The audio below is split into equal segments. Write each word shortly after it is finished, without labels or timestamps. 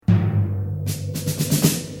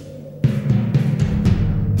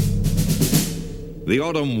The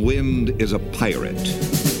autumn wind is a pirate.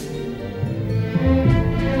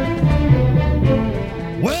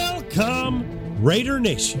 Welcome, Raider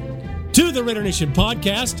Nation, to the Raider Nation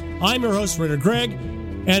podcast. I'm your host, Raider Greg,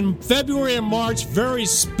 and February and March, very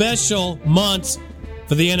special months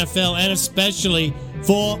for the NFL and especially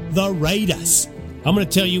for the Raiders. I'm going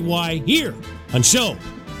to tell you why here on show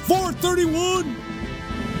 431.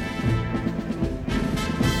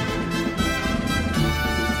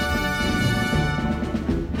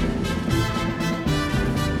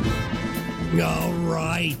 All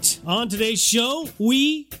right. On today's show,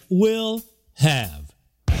 we will have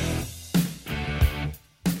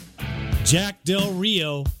Jack Del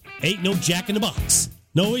Rio. Ain't no Jack in the Box.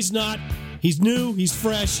 No, he's not. He's new. He's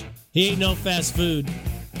fresh. He ain't no fast food.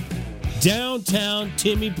 Downtown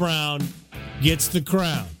Timmy Brown gets the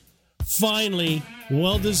crown. Finally,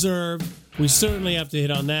 well-deserved. We certainly have to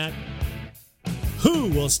hit on that. Who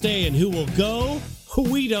will stay and who will go?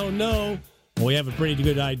 We don't know. Well, we have a pretty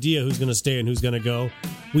good idea who's going to stay and who's going to go.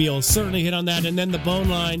 We'll certainly hit on that. And then the bone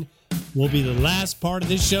line will be the last part of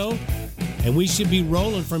this show. And we should be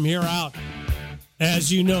rolling from here out.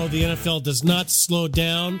 As you know, the NFL does not slow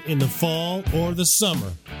down in the fall or the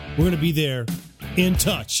summer. We're going to be there in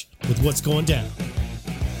touch with what's going down.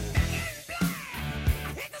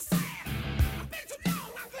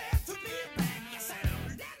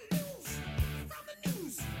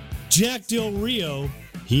 Jack Del Rio,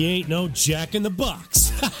 he ain't no Jack in the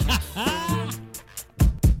Box.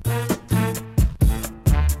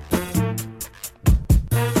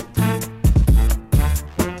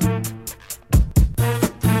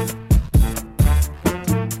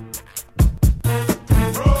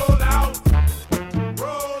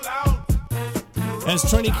 As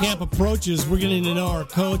training camp approaches, we're getting to know our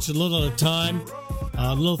coach a little at a time.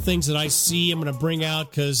 Little things that I see I'm going to bring out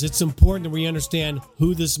because it's important that we understand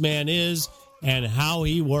who this man is and how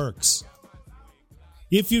he works.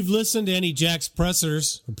 If you've listened to any Jack's press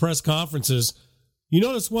conferences, you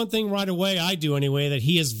notice one thing right away, I do anyway, that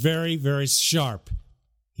he is very, very sharp.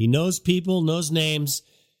 He knows people, knows names.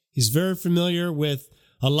 He's very familiar with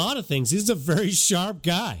a lot of things. He's a very sharp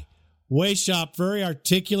guy. Way sharp, very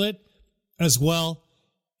articulate as well.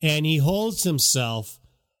 And he holds himself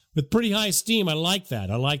with pretty high esteem. I like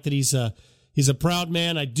that. I like that he's a proud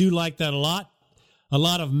man. I do like that a lot. A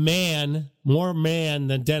lot of man, more man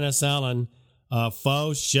than Dennis Allen,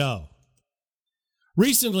 faux show.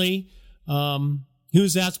 Recently, he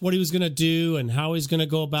was asked what he was going to do and how he's going to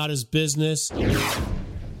go about his business.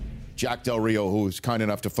 Jack Del Rio, who was kind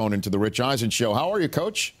enough to phone into the Rich Eisen show. How are you,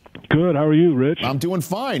 Coach? Good. How are you, Rich? I'm doing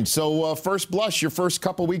fine. So first blush, your first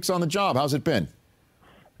couple weeks on the job. How's it been?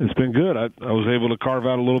 It's been good. I was able to carve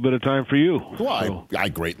out a little bit of time for you. Well, I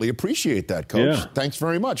greatly appreciate that, Coach. Yeah. Thanks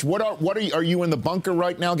very much. What are you in the bunker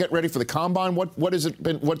right now? Get ready for the combine. What has it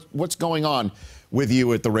been? What's going on with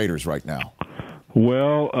you at the Raiders right now?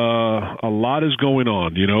 Well, a lot is going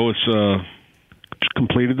on. You know, it's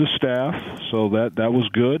completed the staff, so that was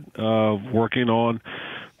good. Working on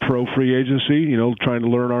pro free agency. You know, trying to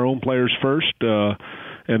learn our own players first.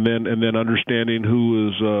 And then understanding who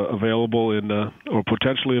is available or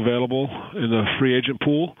potentially available in the free agent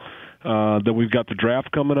pool. Then we've got the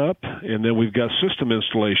draft coming up, and then we've got system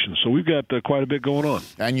installation. So we've got quite a bit going on.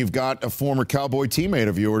 And you've got a former Cowboy teammate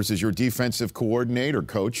of yours as your defensive coordinator,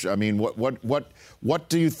 Coach. I mean, what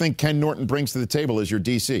do you think Ken Norton brings to the table as your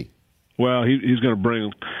DC? Well, he's going to bring,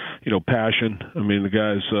 passion. I mean, the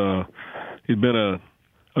guy's he's been a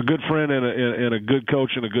good friend and a good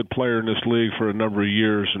coach and a good player in this league for a number of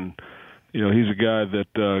years, and he's a guy that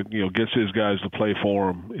gets his guys to play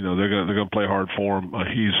for him. They're going to play hard for him.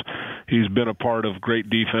 He's been a part of great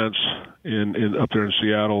defense in up there in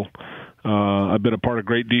Seattle. I've been a part of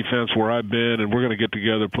great defense where I've been, and we're going to get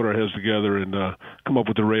together, put our heads together, and come up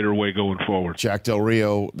with the Raider way going forward. Jack Del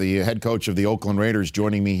Rio, the head coach of the Oakland Raiders,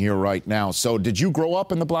 joining me here right now. So, did you grow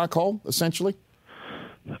up in the Black Hole, essentially?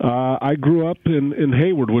 I grew up in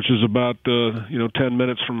Hayward, which is about 10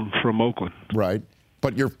 minutes from Oakland. Right,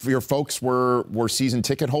 but your folks were season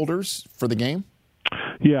ticket holders for the game.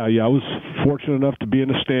 Yeah. I was fortunate enough to be in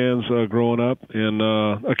the stands growing up, and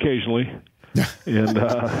occasionally. And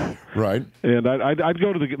right. And I'd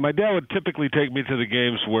go to my dad would typically take me to the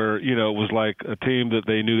games where it was like a team that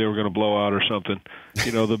they knew they were going to blow out or something.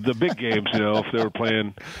 The big games. If they were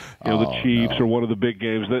playing, the Chiefs or one of the big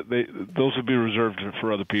games, those would be reserved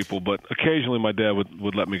for other people. But occasionally, my dad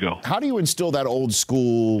would let me go. How do you instill that old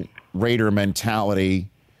school Raider mentality,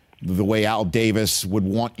 the way Al Davis would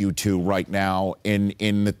want you to right now in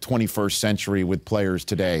the 21st century with players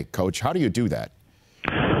today, Coach? How do you do that?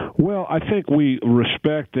 Well, I think we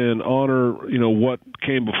respect and honor, what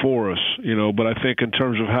came before us, but I think in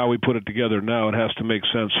terms of how we put it together now, it has to make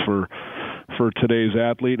sense for today's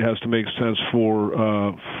athlete. It has to make sense for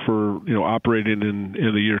operating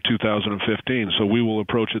in the year 2015. So we will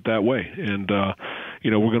approach it that way. And,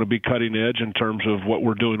 we're going to be cutting edge in terms of what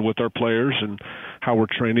we're doing with our players and how we're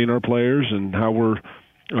training our players and how we're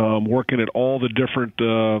working at all the different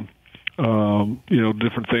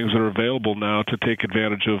different things that are available now to take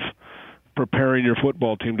advantage of preparing your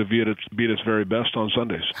football team to be at its very best on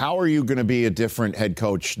Sundays. How are you going to be a different head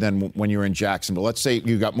coach than when you're in Jacksonville? Let's say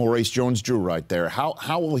you got Maurice Jones-Drew right there.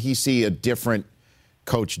 How will he see a different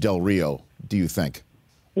Coach Del Rio, do you think?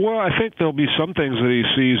 Well, I think there'll be some things that he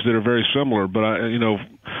sees that are very similar, but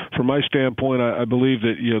from my standpoint, I believe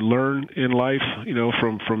that you learn in life,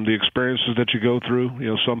 from the experiences that you go through,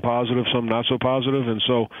 some positive, some not so positive, and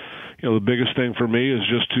so, the biggest thing for me is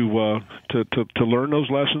just to learn those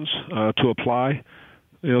lessons, to apply,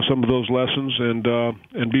 some of those lessons, and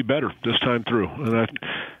be better this time through. And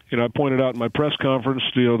I pointed out in my press conference,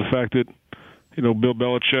 the fact that, Bill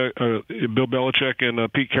Belichick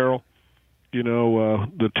and Pete Carroll,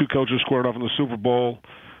 the two coaches squared off in the Super Bowl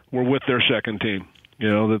were with their second team.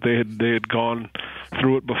 That they had gone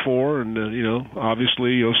through it before, and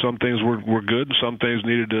obviously, some things were good, and some things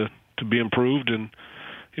needed to be improved, and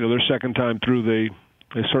their second time through, they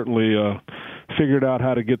certainly figured out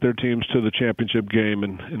how to get their teams to the championship game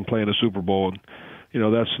and play in a Super Bowl.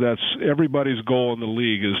 And that's everybody's goal in the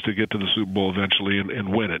league is to get to the Super Bowl eventually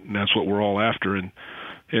and win it, and that's what we're all after. And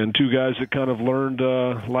two guys that kind of learned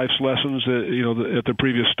life's lessons, at the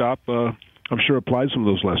previous stop. I'm sure applied some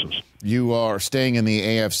of those lessons. You are staying in the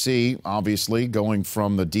AFC, obviously, going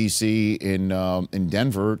from the D.C. in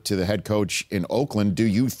Denver to the head coach in Oakland. Do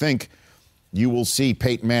you think you will see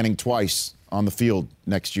Peyton Manning twice on the field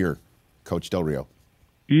next year, Coach Del Rio?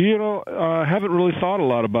 I haven't really thought a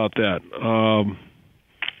lot about that.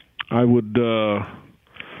 I would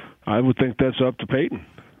think that's up to Peyton.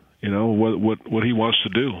 What he wants to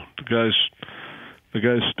do. The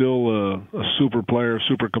guy's still a super player,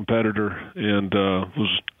 super competitor, and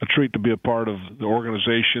was a treat to be a part of the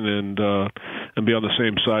organization and be on the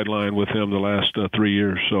same sideline with him the last 3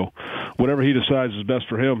 years. So whatever he decides is best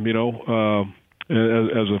for him,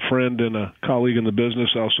 as a friend and a colleague in the business,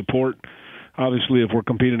 I'll support. Obviously, if we're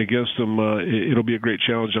competing against him, it'll be a great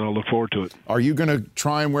challenge, and I'll look forward to it. Are you going to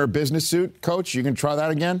try and wear a business suit, Coach? You going to try that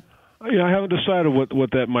again? I haven't decided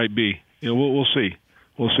what that might be. We'll see.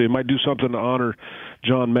 We'll see. It might do something to honor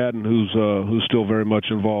John Madden, who's still very much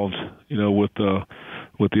involved, with the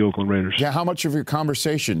Oakland Raiders. Yeah. How much of your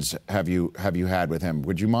conversations have you had with him?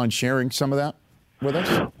 Would you mind sharing some of that with us?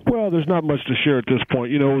 Well, there's not much to share at this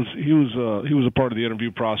point. He was a part of the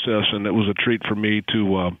interview process, and it was a treat for me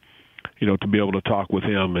to be able to talk with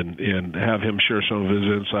him and have him share some of his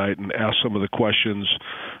insight and ask some of the questions,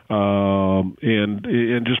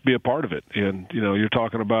 and just be a part of it. And you're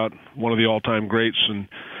talking about one of the all-time greats, and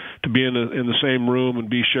to be in the same room and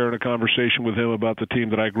be sharing a conversation with him about the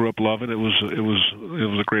team that I grew up loving, it was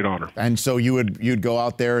a great honor. And so you'd go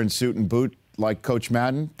out there in suit and boot like Coach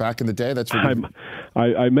Madden back in the day? That's what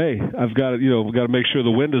I may. I've got to make sure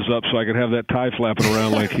the wind is up so I can have that tie flapping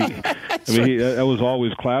around like he. That was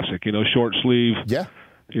always classic. Short sleeve. Yeah.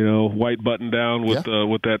 White button down with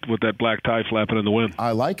that black tie flapping in the wind.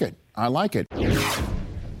 I like it.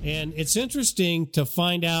 And it's interesting to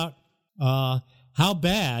find out how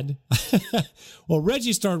bad. Well,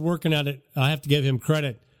 Reggie started working at it. I have to give him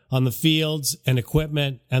credit on the fields and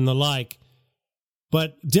equipment and the like.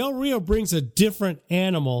 But Del Rio brings a different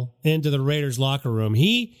animal into the Raiders locker room.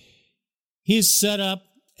 He's set up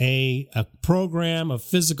a program of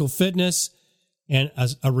physical fitness and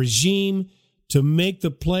a regime to make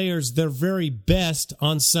the players their very best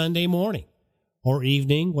on Sunday morning or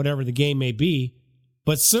evening, whatever the game may be.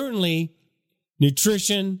 But certainly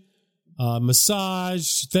nutrition,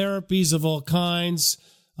 massage, therapies of all kinds,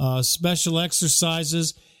 special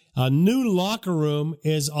exercises. A new locker room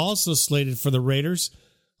is also slated for the Raiders.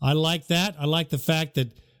 I like that. I like the fact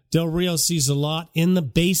that Del Rio sees a lot in the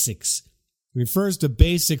basics. He refers to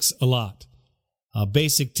basics a lot.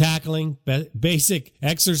 Basic tackling, basic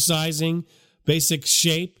exercising, basic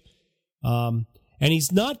shape. And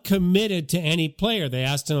he's not committed to any player. They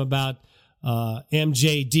asked him about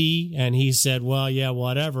MJD, and he said, well, yeah,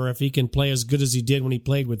 whatever. If he can play as good as he did when he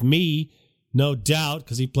played with me, no doubt,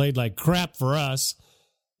 because he played like crap for us.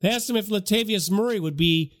 They asked him if Latavius Murray would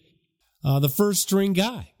be the first-string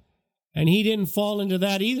guy, and he didn't fall into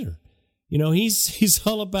that either. He's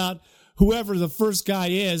all about whoever the first guy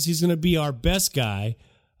is, he's going to be our best guy.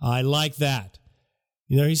 I like that.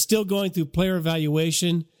 He's still going through player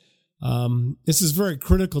evaluation. This is a very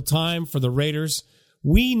critical time for the Raiders.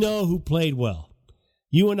 We know who played well.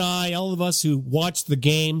 You and I, all of us who watch the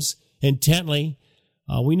games intently,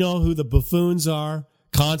 we know who the buffoons are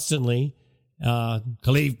constantly.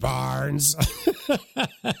 Khalif Barnes.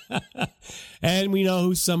 And we know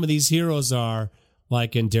who some of these heroes are,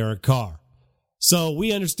 like in Derek Carr. So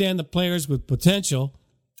we understand the players with potential,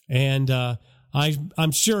 and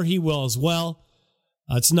I'm sure he will as well.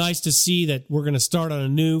 It's nice to see that we're going to start on a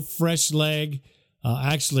new, fresh leg,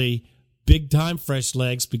 actually big-time fresh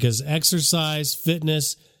legs, because exercise,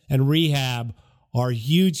 fitness, and rehab are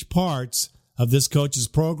huge parts of this coach's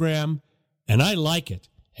program, and I like it,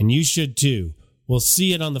 and you should too. We'll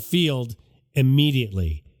see it on the field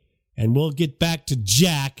immediately, and we'll get back to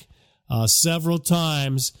Jack several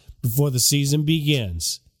times before the season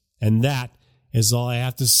begins, and that is all I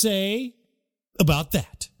have to say about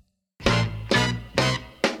that.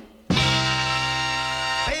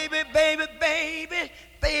 Baby, baby, baby,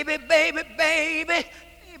 baby, baby, baby, baby,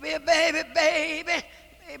 baby, baby,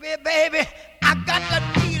 baby, baby, I got the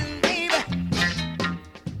feeling, baby.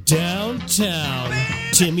 Downtown,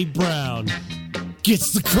 Timmy Brown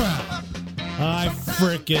gets the crowd. I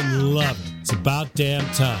freaking love it. It's about damn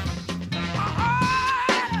time.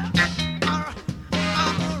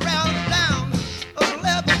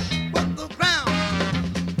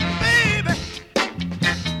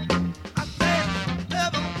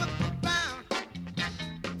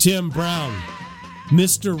 Tim Brown,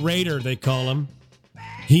 Mr. Raider, they call him.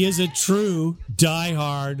 He is a true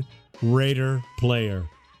diehard Raider player.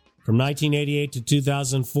 From 1988 to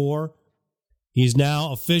 2004, he's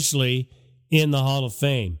now officially in the Hall of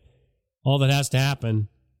Fame. All that has to happen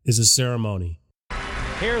is a ceremony.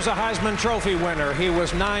 Here's a Heisman Trophy winner. He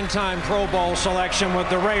was 9-time Pro Bowl selection with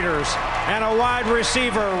the Raiders and a wide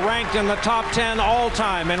receiver ranked in the top 10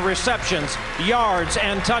 all-time in receptions, yards,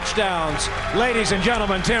 and touchdowns. Ladies and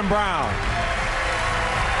gentlemen, Tim Brown.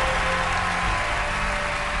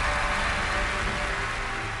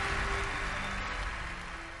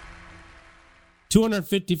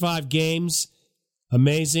 $255 games,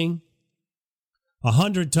 amazing.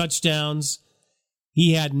 100 touchdowns.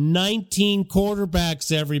 He had 19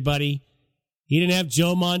 quarterbacks, everybody. He didn't have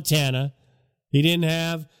Joe Montana. He didn't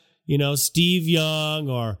have, Steve Young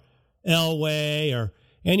or Elway or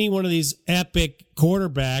any one of these epic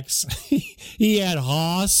quarterbacks. He had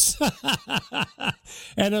Haas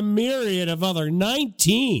and a myriad of other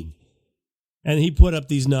 19. And he put up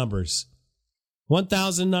these numbers.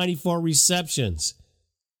 1,094 receptions.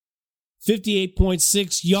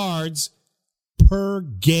 58.6 yards per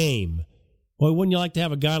game. Boy, wouldn't you like to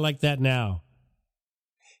have a guy like that now?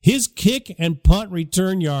 His kick and punt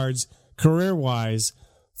return yards, career-wise,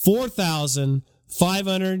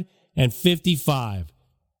 4,555.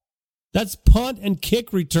 That's punt and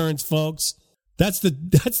kick returns, folks. That's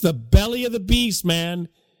the belly of the beast, man.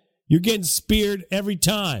 You're getting speared every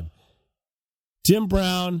time. Tim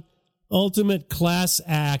Brown, ultimate class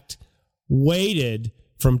act, waited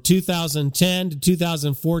from 2010 to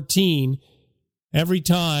 2014 every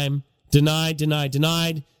time. Denied,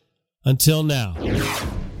 until now.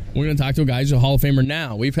 We're going to talk to a guy who's a Hall of Famer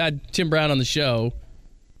now. We've had Tim Brown on the show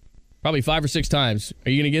probably 5 or 6 times.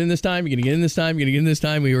 Are you going to get in this time? You're going to get in this time? You're going to get in this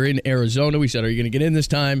time? We were in Arizona. We said, are you going to get in this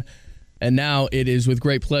time? And now it is with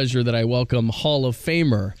great pleasure that I welcome Hall of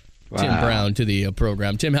Famer Tim Brown to the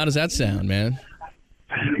program. Tim, how does that sound, man?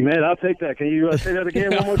 Man, I'll take that. Can you say that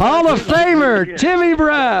again one more time? Hall of Famer, Timmy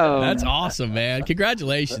Brown. That's awesome, man.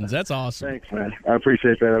 Congratulations. That's awesome. Thanks, man. I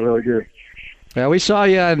appreciate that. I really do. Well, we saw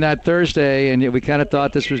you on that Thursday, and we kind of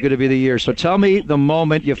thought this was going to be the year. So tell me the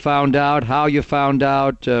moment you found out, how you found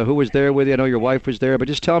out, who was there with you. I know your wife was there, but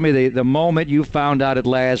just tell me the moment you found out at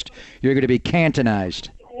last you're going to be cantonized.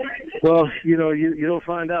 Well, you don't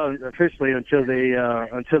find out officially until they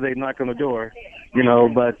knock on the door,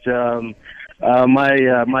 But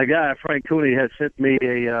my guy Frank Cooney had sent me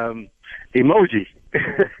a emoji,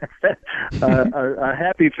 a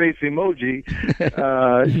happy face emoji.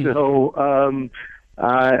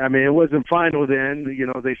 I mean, it wasn't final then.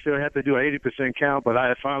 They still had to do an 80% count, but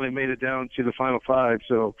I finally made it down to the final 5.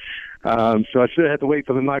 So I still had to wait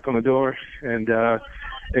for the knock on the door, and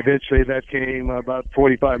eventually that came about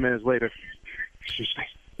 45 minutes later.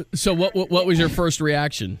 So what was your first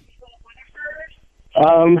reaction?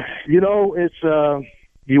 It's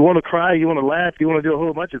you want to cry, you want to laugh, you want to do a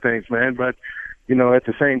whole bunch of things, man. But at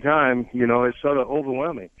the same time, it's sort of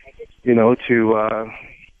overwhelming, to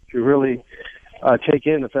really take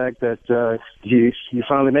in the fact that you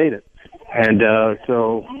finally made it. And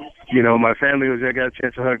so my family was there, I got a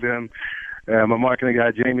chance to hug them. My marketing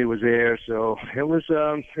guy Jamie was there, so it was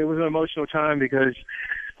an emotional time because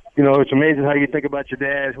you know, it's amazing how you think about your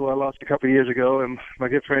dad, who I lost a couple of years ago, and my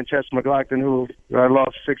good friend Chester McLaughlin, who I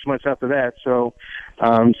lost 6 months after that. So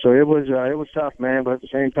it was tough, man. But at the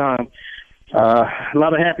same time, a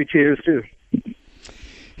lot of happy tears too.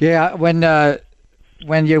 Yeah,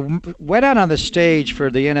 when you went out on the stage for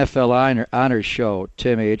the NFL Honors Show,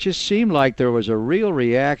 Timmy, it just seemed like there was a real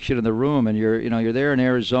reaction in the room, and you're there in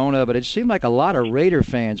Arizona, but it seemed like a lot of Raider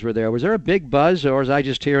fans were there. Was there a big buzz, or was I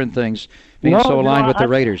just hearing things being so aligned with the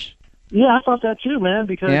Raiders? Yeah, I thought that too, man,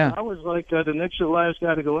 because I was like the next to the last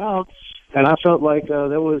guy to go out, and I felt like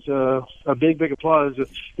there was a big applause.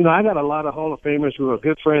 You know, I got a lot of Hall of Famers who are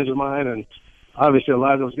good friends of mine, and obviously a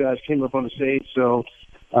lot of those guys came up on the stage, so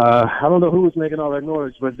I don't know who was making all that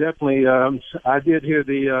noise, but definitely I did hear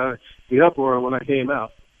the uproar when I came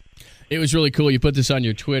out. It was really cool. You put this on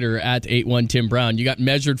your Twitter at 81 Tim Brown. You got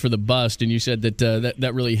measured for the bust, and you said that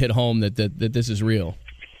that really hit home that this is real.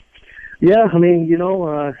 Yeah, I mean, you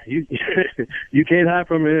know, you you can't hide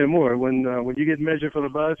from it anymore. When you get measured for the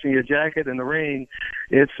bust and your jacket and the rain,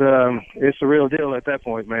 it's a real deal at that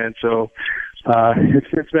point, man. So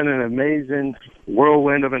it's been an amazing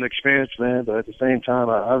whirlwind of an experience, man. But at the same time,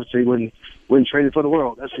 I obviously wouldn't trade it for the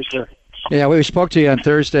world. That's for sure. Yeah, we spoke to you on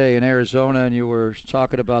Thursday in Arizona, and you were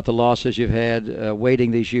talking about the losses you've had,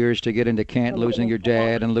 waiting these years to get into Canton, losing your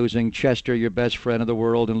dad, and losing Chester, your best friend of the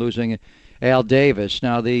world, and losing Al Davis.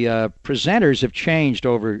 Now, the presenters have changed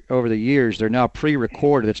over the years. They're now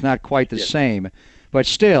pre-recorded. It's not quite the same. But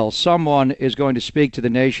still, someone is going to speak to the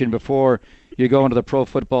nation before you go into the Pro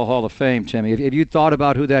Football Hall of Fame, Timmy. Have you thought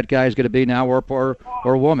about who that guy is going to be now, or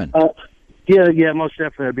woman? Yeah, most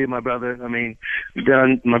definitely it'd be my brother. I mean,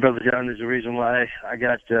 my brother John is the reason why I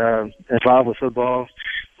got involved with football.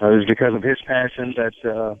 It was because of his passion that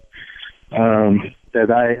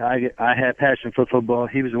I had passion for football.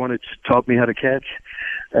 He was the one that taught me how to catch.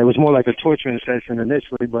 It was more like a torturing session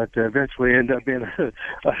initially, but eventually ended up being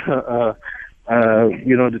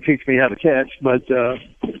to teach me how to catch. But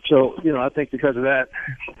so I think because of that,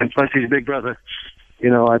 and plus he's big brother,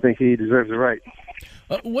 I think he deserves it right.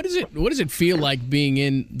 What does it feel like being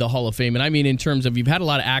in the Hall of Fame? And I mean, in terms of, you've had a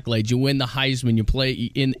lot of accolades. You win the Heisman. You play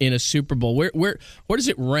in a Super Bowl. Where does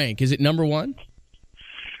it rank? Is it number one?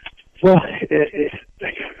 Well,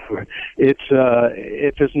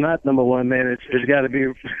 if it's not number one, man, it's got to be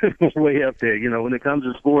way up there. When it comes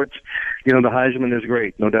to sports, the Heisman is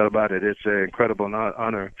great, no doubt about it. It's an incredible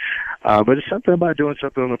honor. But it's something about doing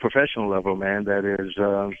something on a professional level, man, that is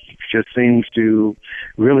just seems to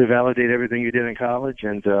really validate everything you did in college,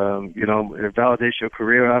 and it validates your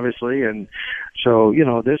career, obviously. And so,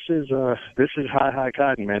 this is high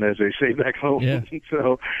cotton, man, as they say back home. Yeah.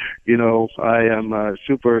 So, I am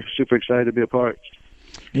super excited to be a part.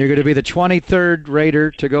 You're going to be the 23rd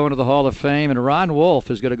Raider to go into the Hall of Fame, and Ron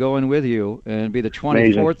Wolf is going to go in with you and be the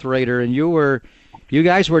 24th Amazing. Raider. And you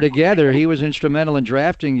guys were together. He was instrumental in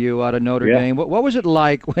drafting you out of Notre Dame. What was it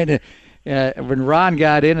like when Ron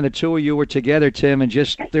got in and the two of you were together, Tim, and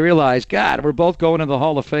just realized, God, we're both going to the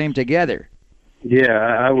Hall of Fame together? Yeah,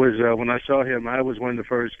 I was when I saw him, I was one of the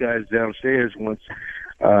first guys downstairs once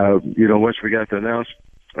we got the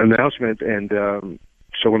announcement, and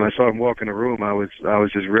so when I saw him walk in the room, I was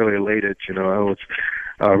just really elated. I was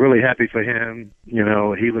really happy for him.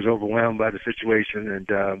 He was overwhelmed by the situation,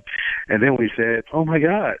 and then we said, "Oh my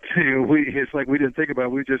God!" It's like we didn't think about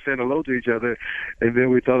it. We just said hello to each other, and then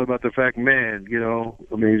we thought about the fact, man,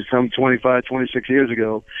 some 25, 26 years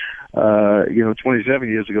ago, 27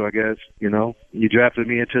 years ago, I guess, you drafted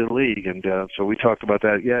me into the league, and so we talked about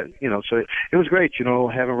that. Yeah, so it was great,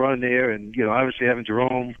 having Ron there, and obviously having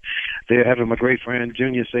Jerome there, having my great friend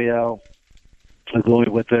Junior Seau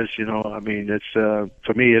going with us. I mean, it's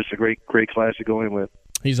for me, it's a great class to go in with.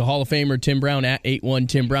 He's a Hall of Famer, Tim Brown, at 81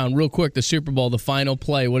 Tim Brown. Real quick, the Super Bowl, the final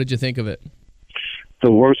play. What did you think of it?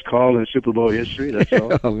 The worst call in Super Bowl history. That's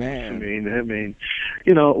all. Oh man! I mean,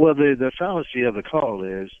 well, the fallacy of the call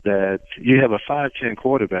is that you have a 5'10"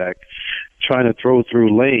 quarterback trying to throw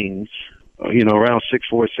through lanes, around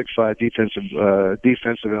 6'4", 6'5"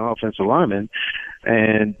 defensive and offensive linemen,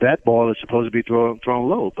 and that ball is supposed to be thrown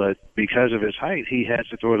low, but because of his height, he has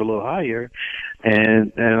to throw it a little higher,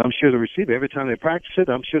 and I'm sure the receiver, every time they practice it,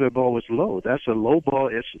 I'm sure the ball was low. That's a low ball.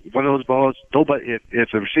 It's one of those balls. Nobody, if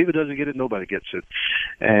the receiver doesn't get it, nobody gets it,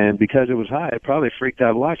 and because it was high, it probably freaked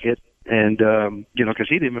out Lockett. And, because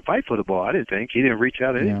he didn't even fight for the ball, I didn't think. He didn't reach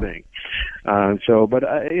out at anything. But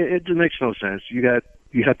it makes no sense.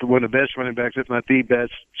 You have to one of the best running backs, if not the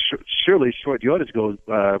best, surely short yardage goes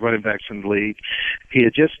running backs in the league. He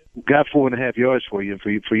had just got 4.5 yards for you,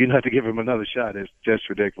 and for you not to give him another shot is just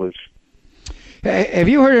ridiculous. Have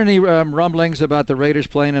you heard any rumblings about the Raiders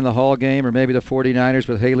playing in the Hall game, or maybe the 49ers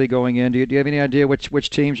with Haley going in? Do you have any idea which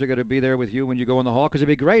teams are going to be there with you when you go in the Hall? Because it'd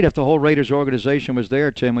be great if the whole Raiders organization was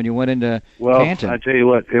there, Tim, when you went into Canton. Well, I tell you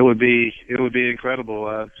what, it would be incredible.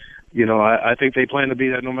 I think they plan to be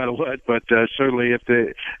there no matter what, but certainly if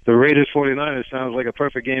the Raiders 49ers sounds like a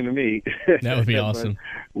perfect game to me. That would be awesome.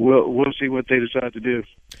 We'll see what they decide to do.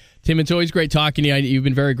 Tim, it's always great talking to you. You've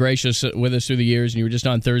been very gracious with us through the years, and you were just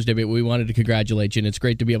on Thursday, but we wanted to congratulate you, and it's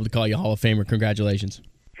great to be able to call you a Hall of Famer. Congratulations.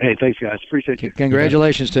 Hey, thanks, guys. Appreciate you.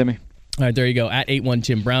 Congratulations, Timmy. All right, there you go. At 81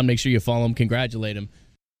 Tim Brown. Make sure you follow him. Congratulate him.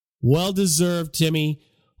 Well deserved, Timmy.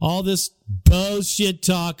 All this bullshit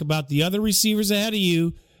talk about the other receivers ahead of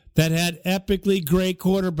you that had epically great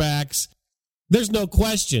quarterbacks. There's no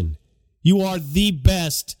question. You are the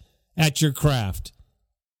best at your craft.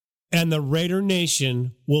 And the Raider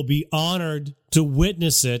Nation will be honored to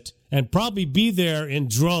witness it and probably be there in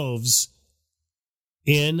droves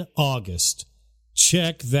in August.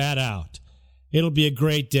 Check that out. It'll be a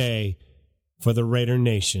great day for the Raider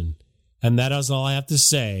Nation. And that is all I have to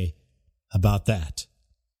say about that.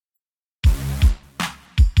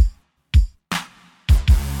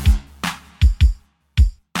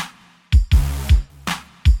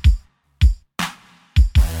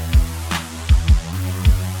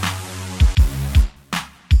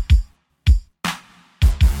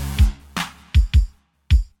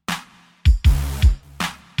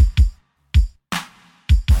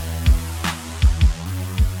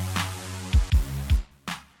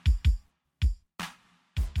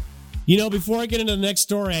 Before I get into the next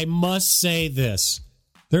story, I must say this.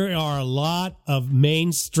 There are a lot of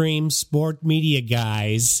mainstream sport media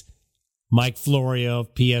guys, Mike Florio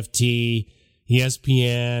of PFT,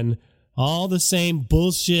 ESPN, all the same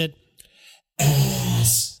bullshit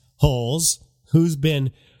assholes who's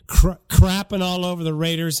been crapping all over the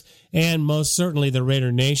Raiders and most certainly the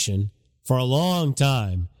Raider Nation for a long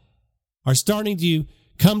time, are starting to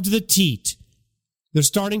come to the teat. They're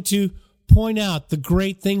starting to point out the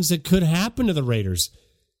great things that could happen to the Raiders.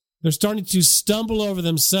 They're starting to stumble over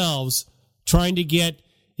themselves trying to get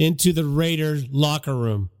into the Raiders locker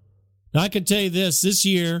room. Now, I can tell you this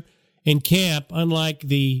year in camp, unlike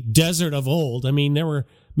the desert of old, there were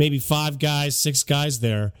maybe 5 guys, 6 guys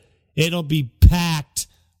there. It'll be packed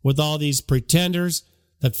with all these pretenders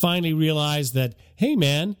that finally realize that, hey,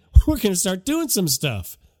 man, we're going to start doing some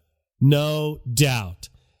stuff. No doubt.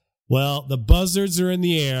 Well, the buzzards are in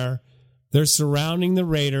the air. They're surrounding the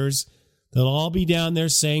Raiders. They'll all be down there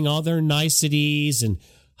saying all their niceties and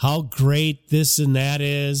how great this and that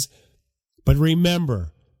is. But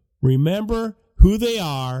remember who they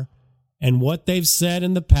are and what they've said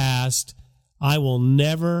in the past. I will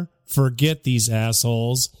never forget these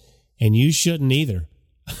assholes, and you shouldn't either.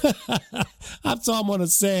 That's all I'm going to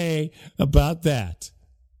say about that.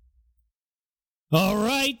 All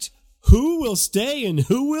right. Who will stay and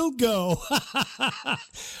who will go?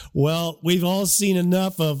 Well, we've all seen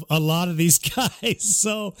enough of a lot of these guys,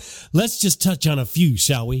 so let's just touch on a few,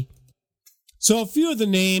 shall we? So a few of the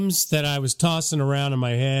names that I was tossing around in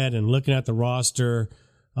my head and looking at the roster,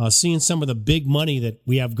 seeing some of the big money that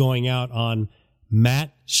we have going out on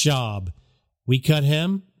Matt Schaub. We cut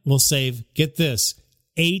him, we'll save, get this,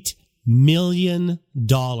 $8 million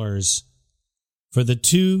for the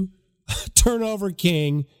 2 turnover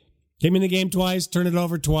king. Came in the game twice, turned it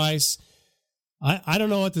over twice. I don't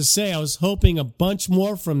know what to say. I was hoping a bunch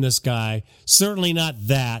more from this guy. Certainly not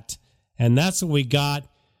that. And that's what we got.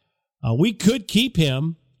 We could keep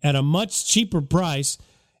him at a much cheaper price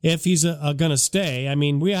if he's going to stay.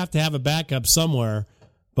 We have to have a backup somewhere.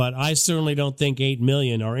 But I certainly don't think $8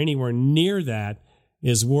 million or anywhere near that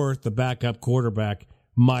is worth the backup quarterback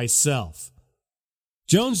myself.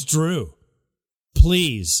 Jones Drew,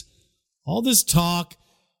 please. All this talk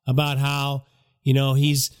about how,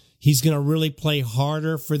 he's going to really play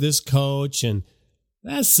harder for this coach, and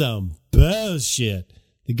that's some bullshit.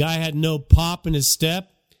 The guy had no pop in his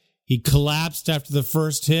step. He collapsed after the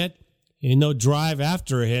first hit, and no drive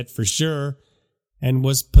after a hit for sure, and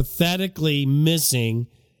was pathetically missing.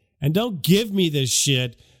 And don't give me this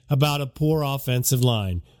shit about a poor offensive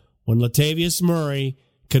line when Latavius Murray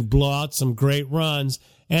could blow out some great runs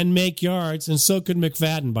and make yards, and so could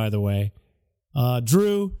McFadden, by the way.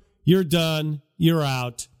 Drew, you're done. You're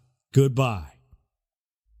out. Goodbye.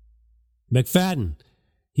 McFadden,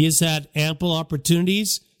 he has had ample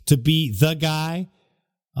opportunities to be the guy.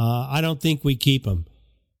 I don't think we keep him.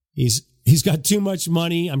 He's got too much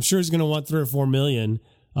money. I'm sure he's going to want $3 or $4 million.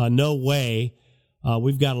 No way.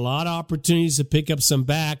 We've got a lot of opportunities to pick up some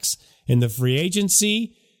backs in the free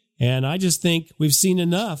agency, and I just think we've seen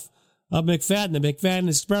enough of McFadden. The McFadden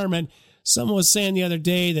experiment someone was saying the other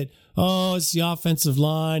day that, oh, it's the offensive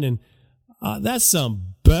line, and that's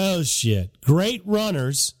some bullshit. Great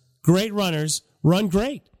runners run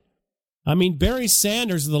great. I mean, Barry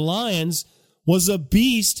Sanders of the Lions was a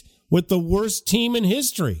beast with the worst team in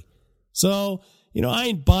history. So, I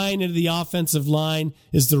ain't buying into the offensive line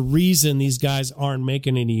is the reason these guys aren't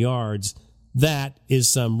making any yards. That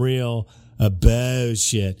is some real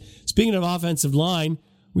bullshit. Speaking of offensive line,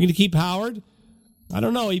 we're going to keep Howard. I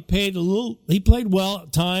don't know. He played well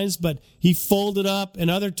at times, but he folded up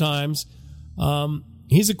and other times.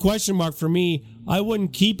 He's a question mark for me. I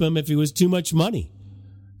wouldn't keep him if he was too much money.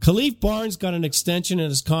 Khalif Barnes got an extension in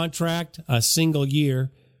his contract, a single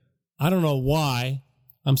year. I don't know why.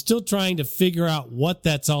 I'm still trying to figure out what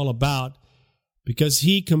that's all about because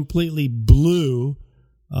he completely blew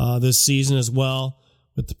this season as well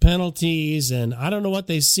with the penalties, and I don't know what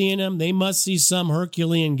they see in him. They must see some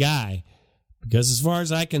Herculean guy because as far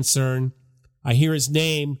as I'm concerned, I hear his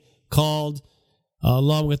name called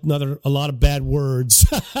along with a lot of bad words.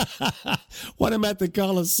 When I'm at the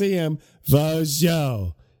Coliseum,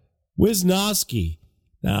 Vojo. Wisnowski.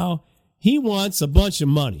 Now, he wants a bunch of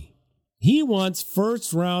money. He wants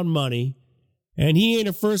first-round money, and he ain't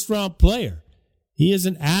a first-round player. He is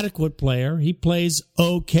an adequate player. He plays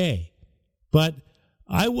okay. But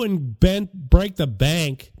I wouldn't break the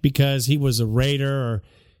bank because he was a Raider or,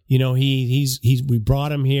 we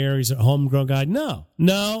brought him here. He's a homegrown guy.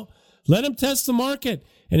 No. Let him test the market.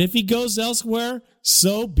 And if he goes elsewhere,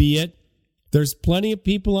 so be it. There's plenty of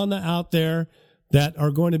people out there that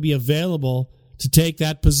are going to be available to take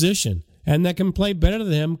that position and that can play better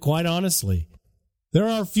than him, quite honestly. There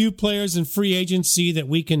are a few players in free agency that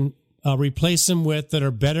we can replace him with that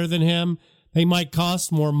are better than him. They might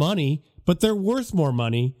cost more money, but they're worth more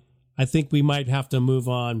money. I think we might have to move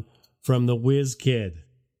on from the whiz kid.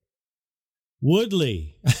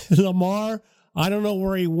 Woodley. Lamar, I don't know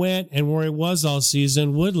where he went and where he was all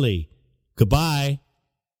season. Woodley, goodbye.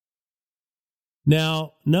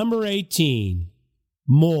 Now, number 18,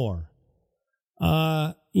 Moore.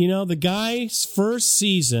 The guy's first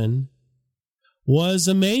season was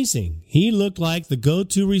amazing. He looked like the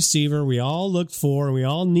go-to receiver we all looked for and we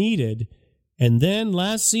all needed. And then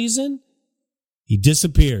last season, he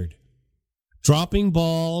disappeared, dropping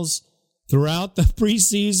balls throughout the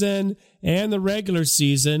preseason and the regular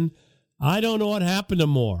season. I don't know what happened to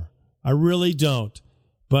Moore. I really don't.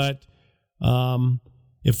 But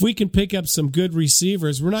if we can pick up some good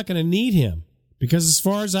receivers, we're not going to need him. Because as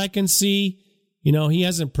far as I can see, he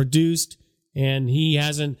hasn't produced and he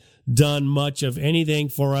hasn't done much of anything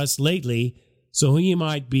for us lately. So he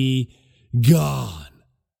might be gone.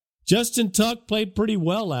 Justin Tuck played pretty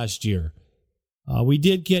well last year. We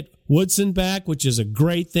did get Woodson back, which is a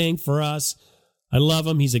great thing for us. I love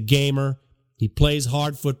him. He's a gamer. He plays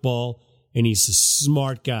hard football, and he's a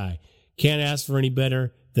smart guy. Can't ask for any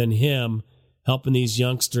better than him helping these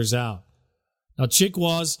youngsters out. Now,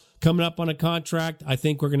 Chickwau's coming up on a contract. I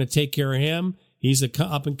think we're going to take care of him. He's an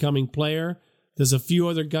up-and-coming player. There's a few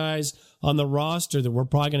other guys on the roster that we're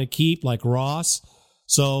probably going to keep, like Ross.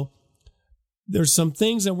 So there's some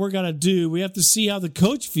things that we're going to do. We have to see how the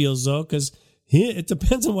coach feels, though, because it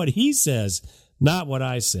depends on what he says, not what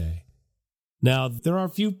I say. Now, there are a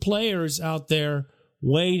few players out there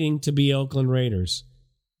waiting to be Oakland Raiders.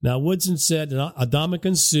 Now, Woodson said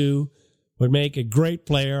Ndamukong Suh would make a great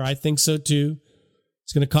player. I think so, too.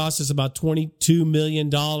 It's going to cost us about $22 million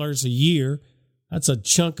a year. That's a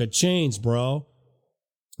chunk of change, bro.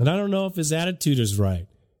 And I don't know if his attitude is right.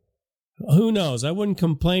 Who knows? I wouldn't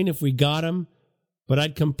complain if we got him, but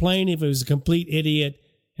I'd complain if he was a complete idiot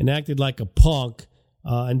and acted like a punk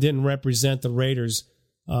and didn't represent the Raiders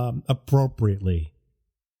appropriately.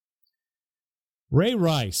 Ray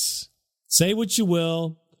Rice, say what you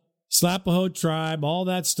will, Slapaho Tribe, all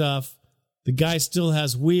that stuff. The guy still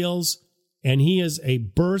has wheels, and he is a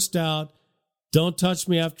burst out. Don't touch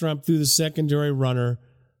me after I'm through the secondary runner.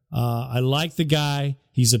 I like the guy.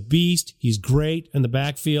 He's a beast. He's great in the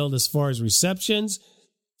backfield as far as receptions.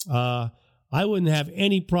 I wouldn't have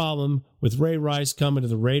any problem with Ray Rice coming to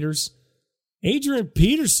the Raiders. Adrian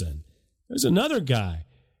Peterson, there's another guy.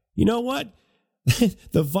 You know what?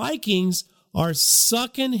 The Vikings are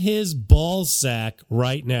sucking his ball sack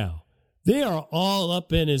right now. They are all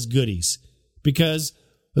up in his goodies because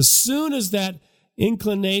as soon as that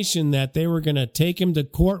inclination that they were going to take him to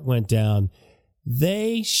court went down,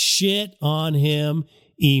 they shit on him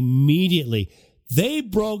immediately. They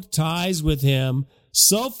broke ties with him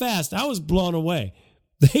so fast. I was blown away.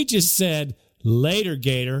 They just said, later,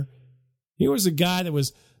 Gator. He was a guy that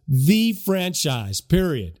was the franchise,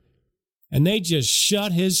 period. And they just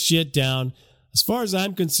shut his shit down. as far as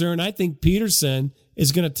I'm concerned, I think Peterson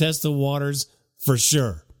is going to test the waters for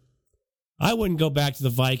sure. I wouldn't go back to the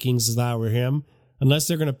Vikings if I were him, unless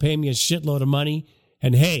they're going to pay me a shitload of money.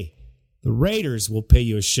 And hey, the Raiders will pay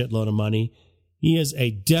you a shitload of money. He is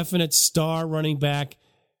a definite star running back.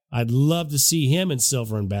 I'd love to see him in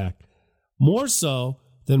silver and back, more so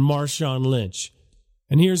than Marshawn Lynch.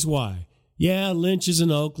 And here's why. Yeah, Lynch is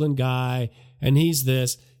an Oakland guy, and he's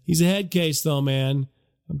this. He's a head case, though, man.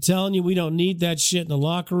 I'm telling you, we don't need that shit in the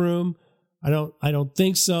locker room. I don't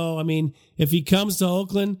think so. I mean, if he comes to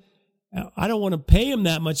Oakland, I don't want to pay him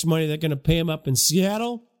that much money. They're going to pay him up in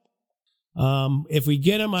Seattle. If we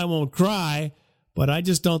get him, I won't cry, but I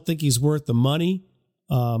just don't think he's worth the money.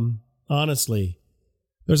 Honestly,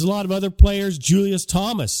 there's a lot of other players, Julius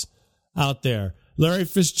Thomas out there, Larry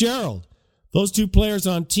Fitzgerald. Those two players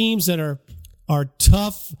on teams that are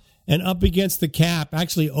tough and up against the cap,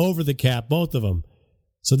 actually over the cap, both of them.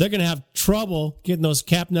 So they're going to have trouble getting those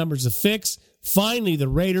cap numbers to fix. Finally, the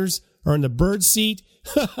Raiders are in the bird seat.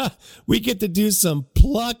 We get to do some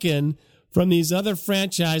plucking from these other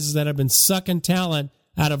franchises that have been sucking talent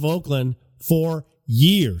out of Oakland for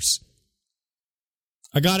years.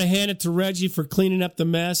 I got to hand it to Reggie for cleaning up the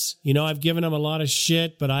mess. You know, I've given him a lot of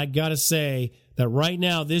shit, but I got to say that right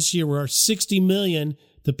now, this year, we're $60 million.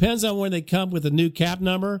 Depends on when they come with a new cap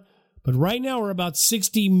number. But right now, we're about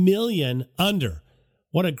 $60 million under.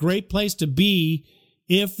 What a great place to be.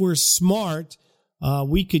 If we're smart,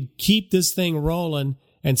 we could keep this thing rolling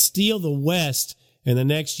and steal the West in the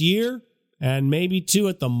next year and maybe two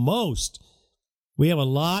at the most. We have a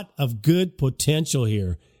lot of good potential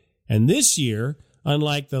here. And this year,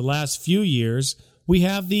 unlike the last few years, we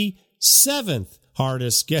have the 7th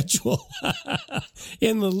hardest schedule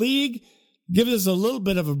in the league. Give us a little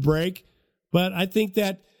bit of a break. But I think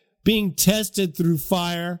that being tested through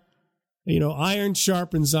fire, you know, iron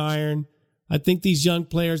sharpens iron. I think these young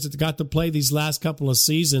players that got to play these last couple of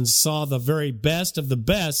seasons saw the very best of the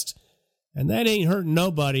best, and that ain't hurting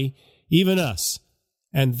nobody, even us.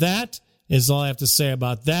 And that is all I have to say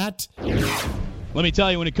about that. Let me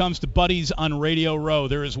tell you, when it comes to buddies on Radio Row,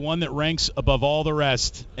 there is one that ranks above all the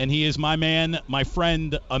rest, and he is my man, my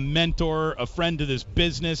friend, a mentor, a friend to this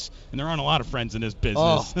business, and there aren't a lot of friends in this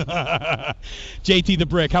business. Oh. JT the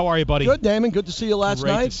Brick, how are you, buddy? Good, Damon. Good to see you last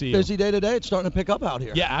night. Great to see you. Busy day today. It's starting to pick up out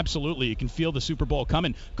here. Yeah, absolutely. You can feel the Super Bowl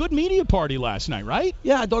coming. Good media party last night, right?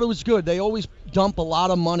 Yeah, I thought it was good. They always dump a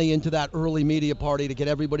lot of money into that early media party to get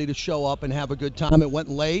everybody to show up and have a good time. It went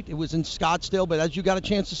late. It was in Scottsdale, but as you got a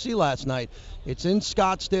chance to see last night, it's in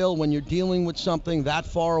Scottsdale. When you're dealing with something that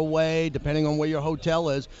far away, depending on where your hotel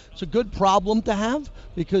is, it's a good problem to have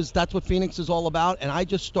because that's what Phoenix is all about. And I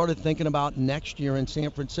just started thinking about next year in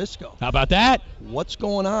San Francisco. How about that? What's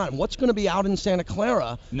going on? What's going to be out in Santa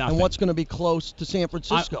Clara? Nothing. And what's going to be close to San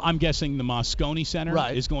Francisco? I'm guessing the Moscone Center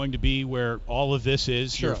is going to be where all of this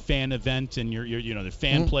is. Sure. Your fan event and your the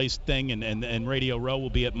fan place thing and Radio Row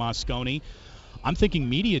will be at Moscone. I'm thinking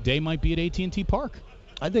Media Day might be at AT&T Park.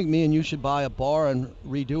 I think me and you should buy a bar and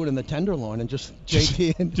redo it in the Tenderloin and just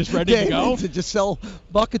JT and just ready to go to just sell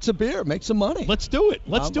buckets of beer, make some money. Let's do it.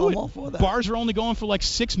 I'm all for that. Bars are only going for like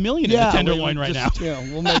 $6 million in the Tenderloin right now. Yeah,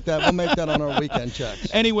 we'll make that on our weekend checks.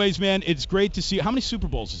 Anyways, man, it's great to see you. How many Super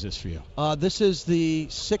Bowls is this for you? This is the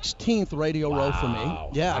 16th Radio Row for me.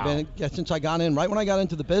 Yeah, I've been since I got in. Right when I got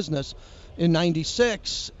into the business. In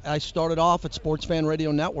 96, I started off at Sports Fan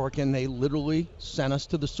Radio Network, and they literally sent us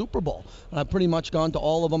to the Super Bowl. And I've pretty much gone to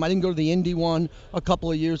all of them. I didn't go to the Indy one a couple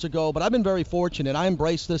of years ago, but I've been very fortunate. I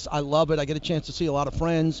embrace this. I love it. I get a chance to see a lot of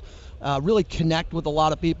friends, really connect with a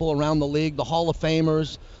lot of people around the league, the Hall of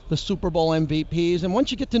Famers, the Super Bowl MVPs. And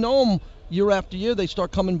once you get to know them year after year, they start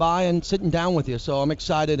coming by and sitting down with you. So I'm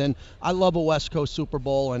excited, and I love a West Coast Super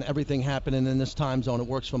Bowl and everything happening in this time zone. It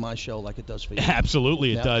works for my show like it does for you.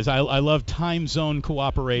 Absolutely, it does. I love time zone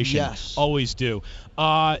cooperation. Yes. Always do.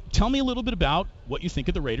 Tell me a little bit about what you think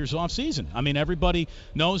of the Raiders offseason. I mean, everybody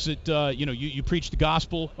knows that you preach the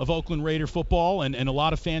gospel of Oakland Raider football, and a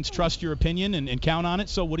lot of fans trust your opinion and count on it.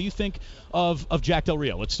 So what do you think of Jack Del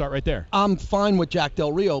Rio? Let's start right there. I'm fine with Jack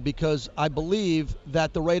Del Rio because I believe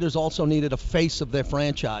that the Raiders also needed a face of their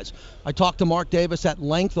franchise. I talked to Mark Davis at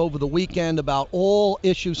length over the weekend about all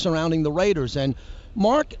issues surrounding the Raiders, and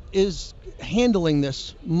Mark is handling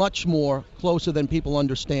this much more closer than people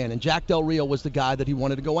understand, and Jack Del Rio was the guy that he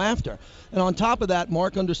wanted to go after. And on top of that,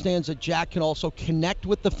 Mark understands that Jack can also connect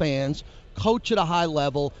with the fans, coach at a high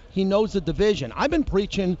level. He knows the division. I've been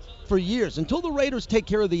preaching for years. Until the Raiders take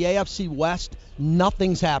care of the AFC West,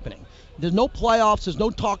 nothing's happening. There's no playoffs. There's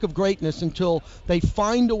no talk of greatness until they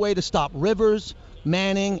find a way to stop Rivers,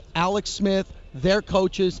 Manning, Alex Smith, their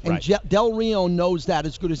coaches, and Del Rio knows that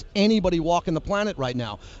as good as anybody walking the planet right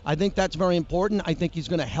now. I think that's very important. I think he's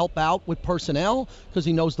going to help out with personnel because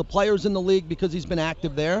he knows the players in the league because he's been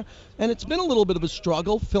active there. And it's been a little bit of a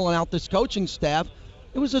struggle filling out this coaching staff.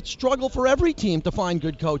 It was a struggle for every team to find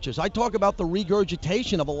good coaches. I talk about the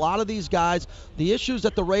regurgitation of a lot of these guys, the issues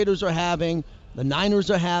that the Raiders are having, the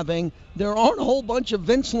Niners are having. There aren't a whole bunch of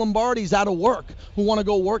Vince Lombardis out of work who want to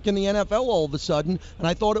go work in the NFL all of a sudden. And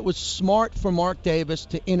I thought it was smart for Mark Davis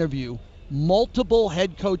to interview multiple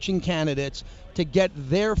head coaching candidates to get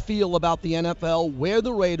their feel about the NFL, where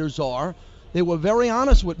the Raiders are. They were very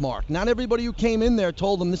honest with Mark. Not everybody who came in there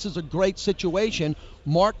told him this is a great situation.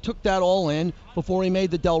 Mark took that all in before he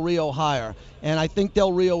made the Del Rio hire. And I think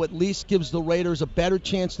Del Rio at least gives the Raiders a better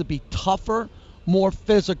chance to be tougher, more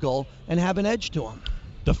physical, and have an edge to him.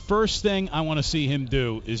 The first thing I want to see him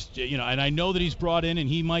do is, and I know that he's brought in and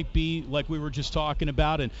he might be, like we were just talking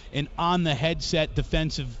about, an on-the-headset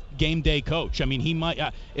defensive game day coach. I mean, he might.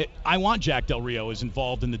 I want Jack Del Rio as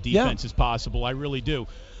involved in the defense as possible. I really do.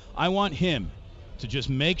 I want him to just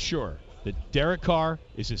make sure that Derek Carr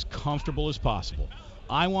is as comfortable as possible.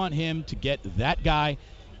 I want him to get that guy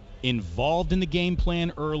involved in the game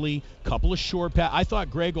plan early, couple of short passes. I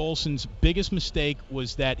thought Greg Olson's biggest mistake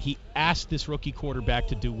was that he asked this rookie quarterback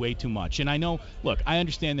to do way too much. And I know, look, I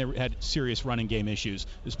understand they had serious running game issues,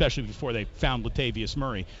 especially before they found Latavius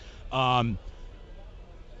Murray.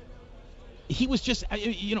 He was just,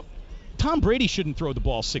 Tom Brady shouldn't throw the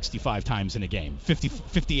ball 65 times in a game,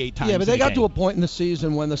 58 times. Yeah, but they got to a point in the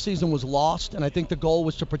season when the season was lost, and I think the goal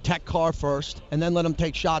was to protect Carr first and then let him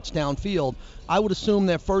take shots downfield. I would assume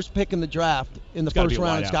their first pick in the draft in the first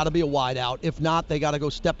round, it's got to be a wide out. If not, they got to go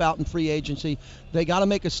step out in free agency. They got to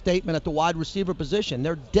make a statement at the wide receiver position.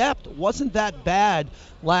 Their depth wasn't that bad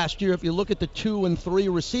last year if you look at the 2 and 3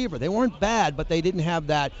 receiver. They weren't bad, but they didn't have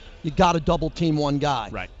that. You got to double team one guy.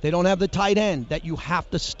 Right. They don't have the tight end that you have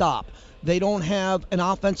to stop. They don't have an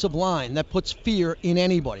offensive line that puts fear in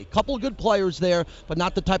anybody. Couple of good players there, but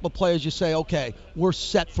not the type of players you say, okay, we're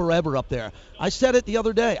set forever up there. I said it the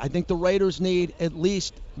other day. I think the Raiders need at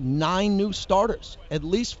least 9 new starters, at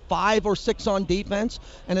least 5 or 6 on defense,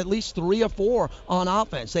 and at least 3 or 4 on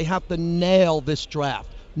offense. They have to nail this draft.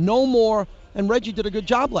 No more. And Reggie did a good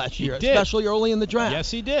job last year, especially early in the draft.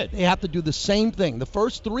 Yes, he did. They have to do the same thing. The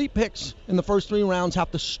first 3 picks in the first 3 rounds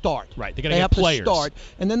have to start. Right, they got to get players. They have to start,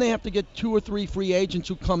 and then they have to get 2 or 3 free agents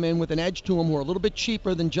who come in with an edge to them who are a little bit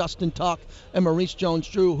cheaper than Justin Tuck and Maurice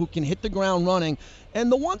Jones-Drew, who can hit the ground running.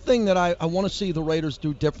 And the one thing that I want to see the Raiders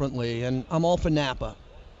do differently, and I'm all for Napa,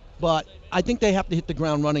 but I think they have to hit the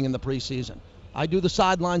ground running in the preseason. I do the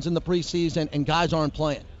sidelines in the preseason, and guys aren't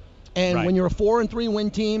playing. And when you're a 4-3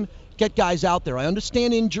 win team, get guys out there. I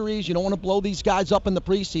understand injuries. You don't want to blow these guys up in the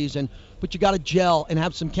preseason, but you got to gel and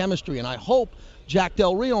have some chemistry. And I hope Jack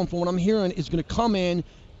Del Rio, and from what I'm hearing, is going to come in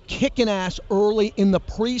kicking ass early in the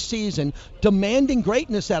preseason, demanding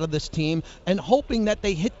greatness out of this team and hoping that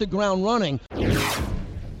they hit the ground running.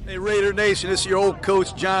 Hey, Raider Nation, this is your old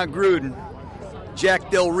coach, John Gruden. Jack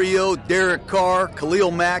Del Rio, Derek Carr, Khalil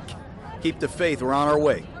Mack. Keep the faith. We're on our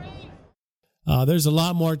way. There's a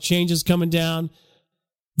lot more changes coming down.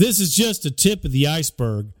 This is just a tip of the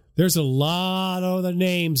iceberg. There's a lot of other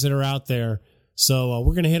names that are out there. So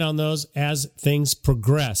we're going to hit on those as things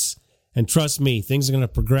progress. And trust me, things are going to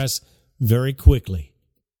progress very quickly.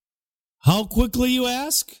 How quickly, you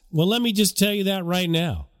ask? Well, let me just tell you that right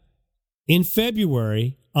now. In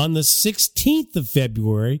February, on the 16th of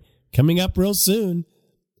February, coming up real soon,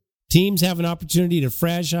 teams have an opportunity to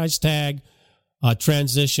franchise tag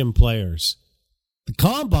transition players. The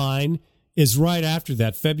Combine is right after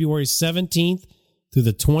that, February 17th through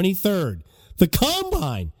the 23rd. The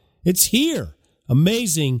Combine, it's here.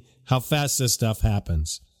 Amazing how fast this stuff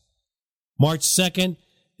happens. March 2nd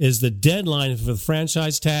is the deadline for the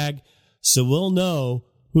franchise tag, so we'll know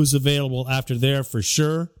who's available after there for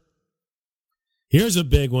sure. Here's a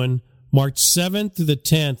big one. March 7th through the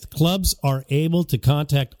 10th, clubs are able to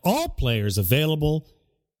contact all players available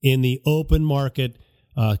in the open market,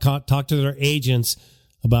 talk to their agents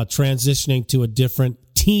about transitioning to a different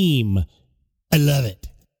team. I love it.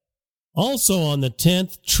 Also on the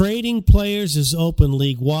 10th, trading players is open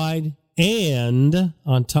league-wide. And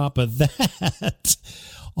on top of that,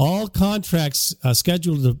 all contracts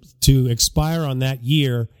scheduled to expire on that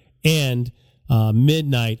year end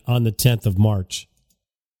midnight on the 10th of March.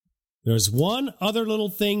 There's one other little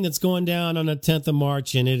thing that's going down on the 10th of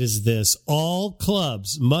March, and it is this. All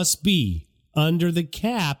clubs must be under the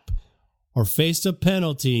cap or face a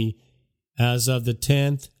penalty as of the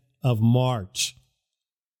 10th of March.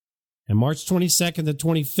 And March 22nd to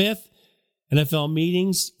 25th, NFL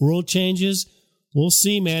meetings, rule changes we'll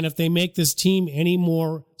see, man. If they make this team any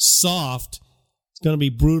more soft, it's going to be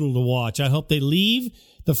brutal to watch. I hope they leave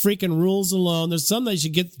the freaking rules alone. There's some they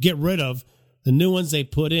should get rid of. The new ones they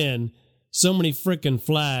put in, so many freaking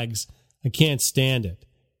flags. I can't stand it.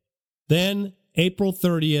 Then April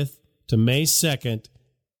 30th to May 2nd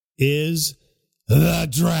is the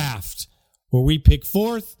draft, where we pick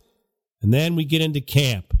fourth, and then we get into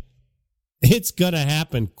camp. It's going to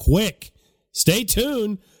happen quick. Stay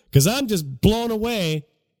tuned, because I'm just blown away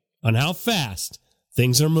on how fast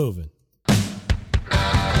things are moving.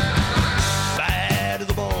 Bad to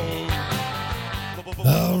the bone.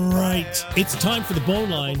 All right, it's time for the Bone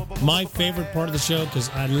Line, my favorite part of the show, because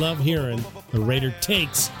I love hearing the Raider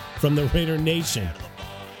takes from the Raider Nation.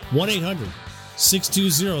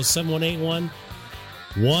 1-800-620-7181.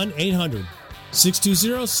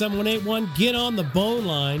 1-800-620-7181. Get on the Bone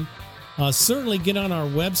Line. Certainly get on our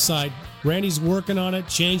website. Randy's working on it,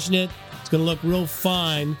 changing it. It's going to look real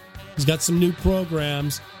fine. He's got some new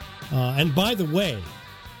programs. And by the way,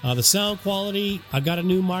 the sound quality, I got a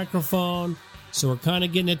new microphone. So we're kind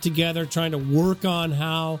of getting it together, trying to work on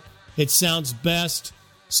how it sounds best.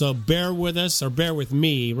 So bear with us, or bear with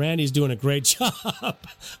me. Randy's doing a great job.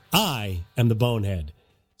 I am the Bonehead.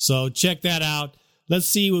 So check that out. Let's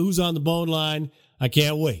see who's on the Bone Line. I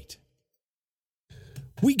can't wait.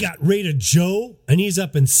 We got Raider Joe, and he's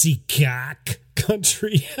up in Seacock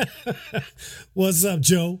country. What's up,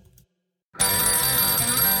 Joe?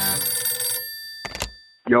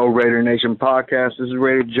 Yo, Raider Nation podcast. This is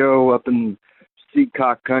Raider Joe up in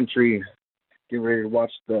Seacock country. Getting ready to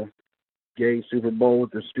watch the gay Super Bowl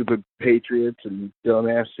with the stupid Patriots and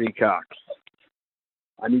dumbass Seacocks.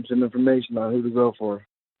 I need some information on who to go for.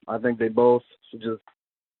 I think they both should just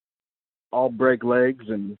all break legs,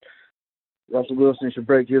 and Russell Wilson should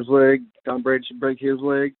break his leg. Tom Brady should break his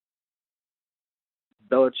leg.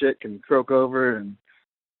 Belichick can croak over, and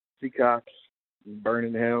Seacocks burn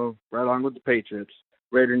in hell right along with the Patriots.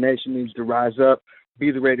 Raider Nation needs to rise up,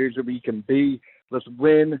 be the Raiders that we can be. Let's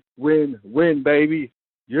win, win, win, baby.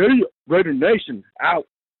 Yeah, Raider Nation, out.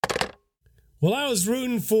 Well, I was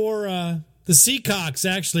rooting for the Seacocks,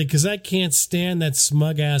 actually, because I can't stand that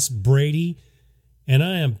smug-ass Brady, and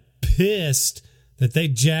I am pissed that they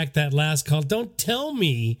jacked that last call. Don't tell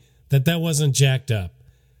me that wasn't jacked up.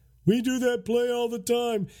 We do that play all the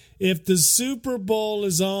time. If the Super Bowl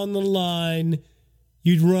is on the line,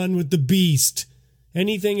 you'd run with the beast.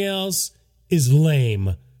 Anything else is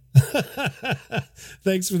lame.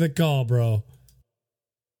 Thanks for the call, bro.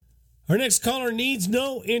 Our next caller needs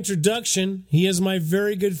no introduction. He is my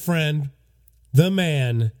very good friend, the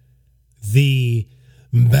man, the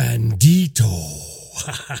Bandito.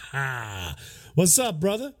 What's up,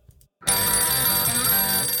 brother?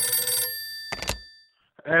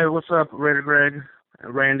 Hey, what's up, Raider Greg,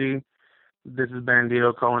 Randy? This is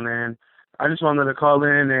Bandito calling in. I just wanted to call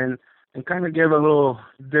in and kind of give a little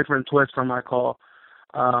different twist on my call.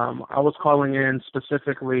 I was calling in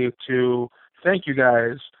specifically to thank you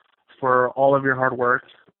guys for all of your hard work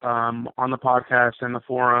on the podcast and the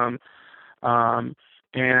forum.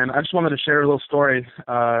 And I just wanted to share a little story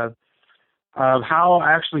of how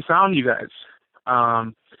I actually found you guys.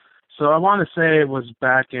 So I want to say it was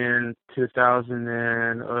back in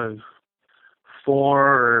 2004,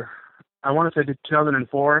 or I want to say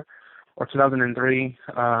 2004 or 2003.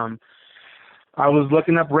 I was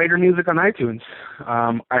looking up Raider music on iTunes.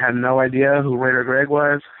 I had no idea who Raider Greg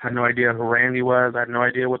was. I had no idea who Randy was. I had no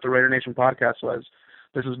idea what the Raider Nation podcast was.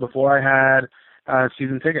 This was before I had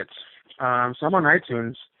season tickets. So I'm on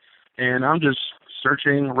iTunes, and I'm just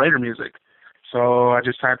searching Raider music. So I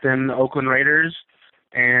just typed in Oakland Raiders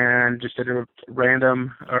and just did a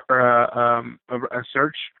random a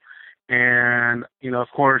search. And, you know, of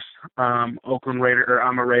course, Oakland Raider, or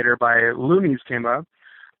I'm a Raider by Loonies came up.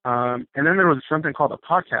 And then there was something called a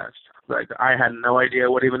podcast. Like, I had no idea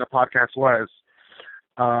what even a podcast was.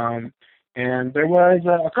 And there was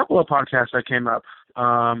a couple of podcasts that came up.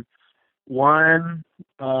 One,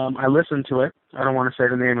 I listened to it. I don't want to say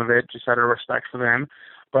the name of it, just out of respect for them.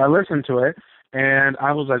 But I listened to it, and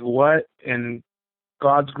I was like, what in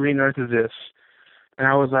God's green earth is this? And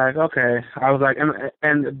I was like, okay. I was like,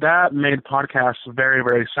 and that made podcasts very,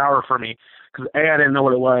 very sour for me. Because A, I didn't know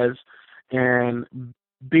what it was, and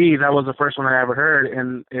B, that was the first one I ever heard,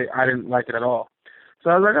 and I didn't like it at all. So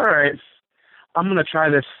I was like, all right, I'm gonna try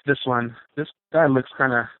this one. This guy looks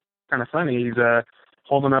kind of funny. He's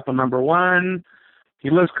holding up a number one. He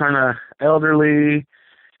looks kind of elderly.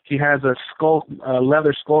 He has a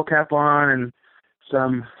leather skull cap on and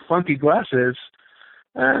some funky glasses.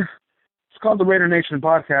 It's called the Raider Nation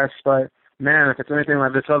podcast, but man, if it's anything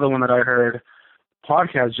like this other one that I heard,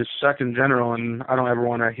 podcasts just suck in general, and I don't ever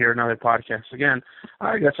want to hear another podcast again.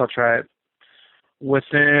 I guess I'll try it.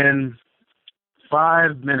 Within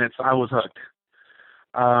 5 minutes, I was hooked.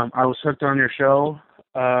 I was hooked on your show,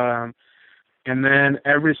 and then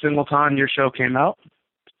every single time your show came out,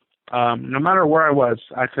 no matter where I was,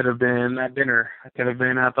 I could have been at dinner, I could have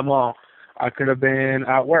been at the mall, I could have been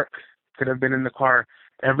at work, could have been in the car.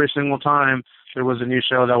 Every single time there was a new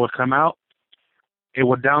show that would come out, it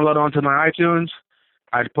would download onto my iTunes,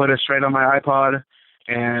 I'd put it straight on my iPod,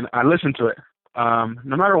 and I listened to it.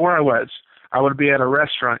 No matter where I was, I would be at a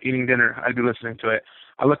restaurant eating dinner, I'd be listening to it.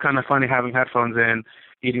 I look kind of funny having headphones in,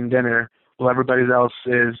 eating dinner, while everybody else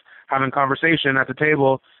is having conversation at the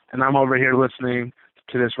table, and I'm over here listening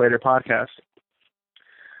to this Raider podcast.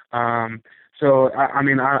 So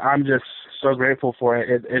I'm just so grateful for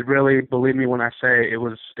it. It really, believe me when I say it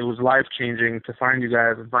was life changing to find you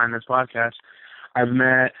guys and find this podcast. I've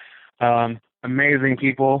met amazing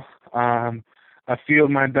people. A few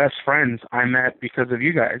of my best friends I met because of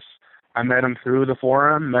you guys. I met them through the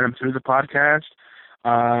forum, met them through the podcast,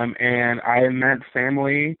 and I met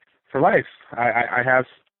family for life. I have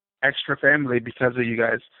extra family because of you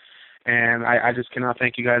guys. And I just cannot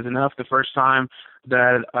thank you guys enough. The first time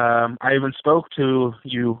that I even spoke to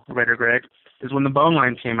you, Raider Greg, is when the Bone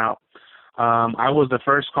Line came out. I was the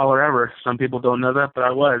first caller ever. Some people don't know that, but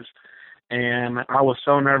I was. And I was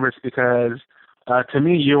so nervous because, to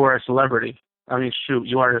me, you were a celebrity. I mean, shoot,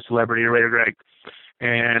 you are a celebrity, Raider Greg.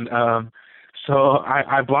 And so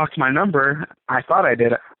I blocked my number. I thought I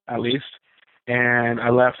did, at least. And I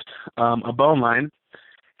left a Bone Line.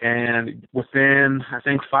 And within, I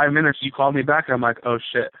think, 5 minutes, you called me back. I'm like, oh,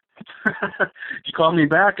 shit. You called me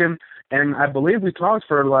back, and I believe we talked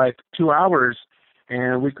for like 2 hours.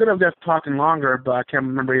 And we could have just talking longer, but I can't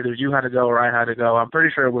remember either you had to go or I had to go. I'm pretty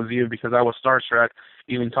sure it was you because I was starstruck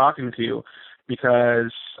even talking to you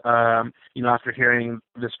because, after hearing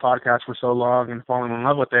this podcast for so long and falling in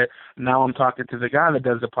love with it, now I'm talking to the guy that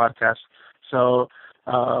does the podcast. So,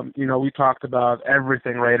 we talked about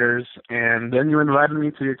everything Raiders, and then you invited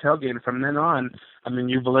me to your tailgate. And from then on,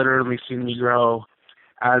 you've literally seen me grow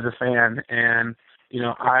as a fan. And,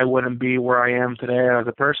 I wouldn't be where I am today as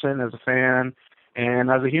a person, as a fan, and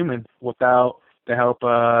as a human without the help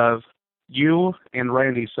of you and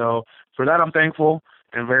Randy. So for that, I'm thankful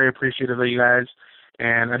and very appreciative of you guys.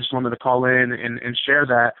 And I just wanted to call in and share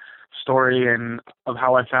that story and of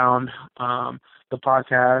how I found the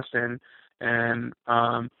podcast and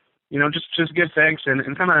just give thanks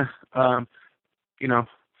and kind of,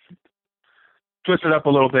 twist it up a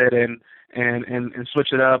little bit and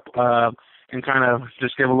switch it up and kind of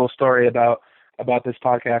just give a little story about this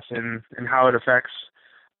podcast and how it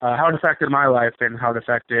affected my life and how it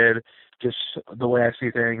affected just the way I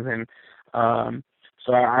see things. And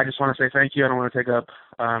so I just want to say thank you. I don't want to take up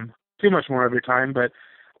too much more of your time, but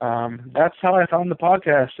that's how I found the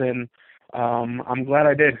podcast, and I'm glad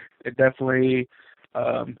I did. It definitely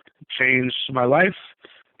changed my life,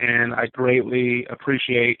 and I greatly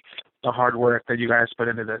appreciate the hard work that you guys put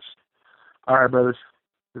into this. All right, brothers.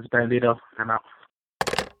 This is Bandito. I'm out.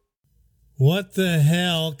 What the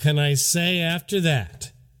hell can I say after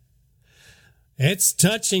that? It's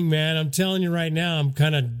touching, man. I'm telling you right now, I'm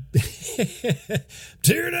kind of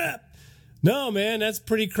teared up. No, man, that's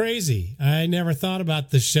pretty crazy. I never thought about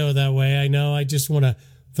the show that way. I know I just want to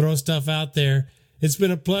throw stuff out there. It's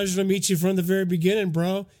been a pleasure to meet you from the very beginning,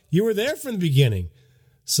 bro. You were there from the beginning.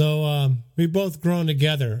 So we've both grown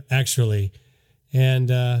together, actually. And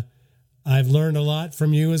I've learned a lot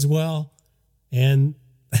from you as well. And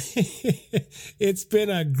it's been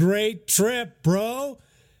a great trip, bro.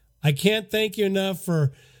 I can't thank you enough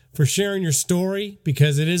for sharing your story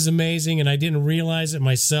because it is amazing and I didn't realize it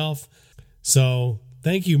myself. So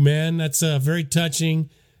thank you, man. That's very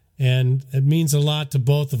touching and it means a lot to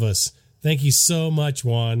both of us. Thank you so much,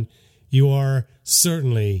 Juan. You are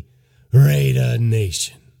certainly Raider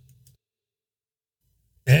Nation.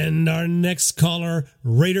 And our next caller,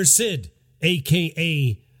 Raider Sid,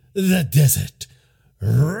 a.k.a. The Desert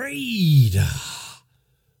Raider.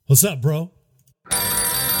 What's up, bro?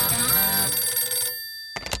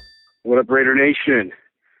 What up, Raider Nation?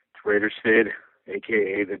 It's Raider Sid,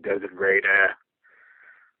 a.k.a. The Desert Raider.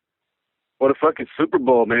 What a fucking Super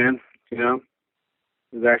Bowl, man. It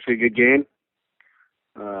was actually a good game.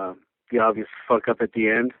 The obvious fuck up at the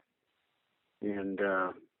end. And,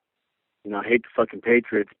 I hate the fucking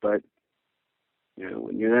Patriots, but,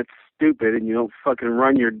 when you're that stupid and you don't fucking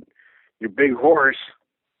run your big horse,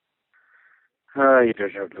 you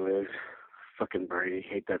deserve to lose. Fucking Brady.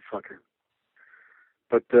 Hate that fucker.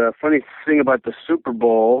 But the funny thing about the Super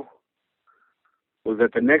Bowl was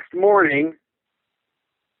that the next morning,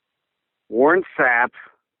 Warren Sapp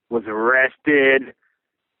was arrested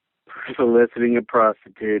for soliciting a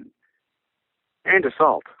prostitute and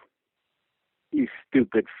assault. You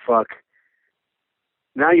stupid fuck.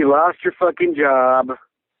 Now you lost your fucking job.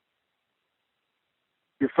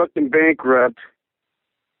 You're fucking bankrupt.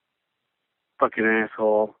 Fucking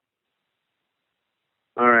asshole.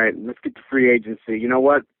 All right, let's get to free agency. You know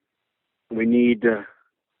what? We need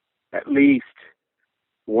at least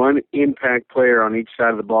one impact player on each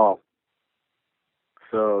side of the ball.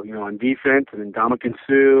 So, on defense, and Ndamukong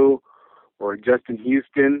Suh or Justin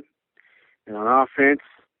Houston. And on offense,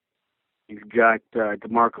 you've got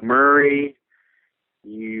DeMarco Murray.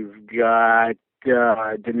 You've got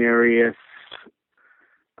Denarius,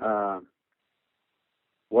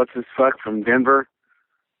 what's his fuck from Denver?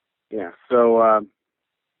 Yeah, so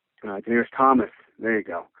Denarius Thomas. There you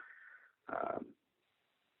go.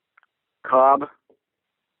 Cobb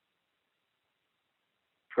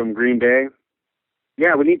from Green Bay.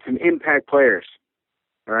 Yeah, we need some impact players,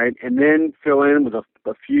 all right? And then fill in with a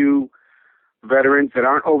few veterans that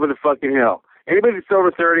aren't over the fucking hill. Anybody that's over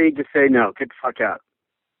 30, just say no. Get the fuck out,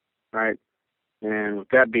 all right? And with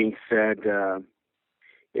that being said,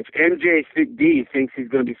 if MJD thinks he's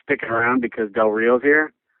going to be sticking around because Del Rio's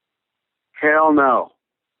here, hell no.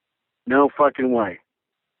 No fucking way.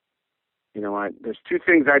 You know what? There's two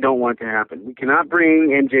things I don't want to happen. We cannot bring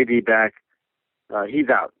MJD back. He's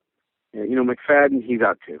out. McFadden, he's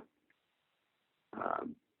out too.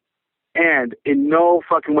 And in no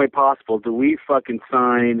fucking way possible do we fucking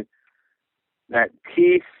sign that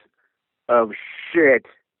piece of shit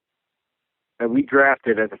that we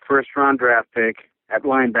drafted as a first-round draft pick at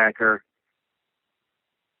linebacker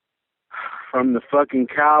from the fucking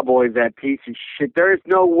Cowboys, that piece of shit. There is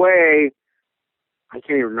no way. I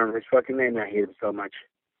can't even remember his fucking name. I hate him so much.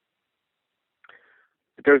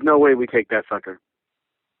 But there's no way we take that fucker.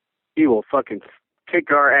 He will fucking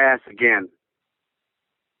kick our ass again.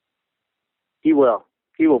 He will.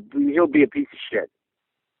 He'll be a piece of shit.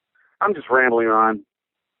 I'm just rambling on.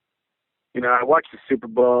 I watched the Super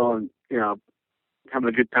Bowl and, having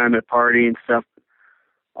a good time at a party and stuff,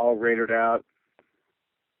 all raided out.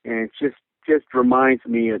 And it just reminds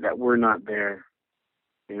me that we're not there,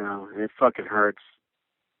 and it fucking hurts.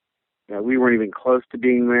 We weren't even close to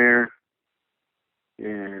being there.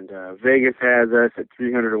 And Vegas has us at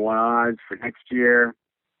 300-1 odds for next year.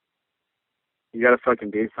 You got to fucking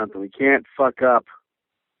do something. We can't fuck up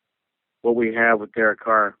what we have with Derek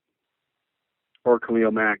Carr or Khalil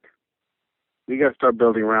Mack. We got to start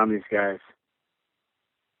building around these guys.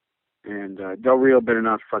 And Del Rio better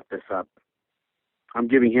not fuck this up. I'm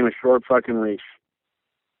giving him a short fucking leash.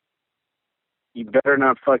 You better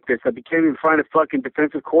not fuck this up. You can't even find a fucking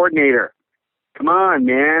defensive coordinator. Come on,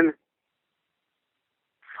 man.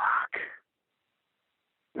 Fuck.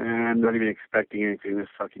 I'm not even expecting anything this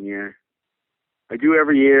fucking year. I do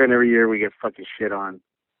every year, and every year we get fucking shit on.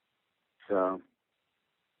 So,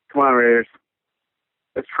 come on, Raiders.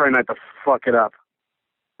 Let's try not to fuck it up.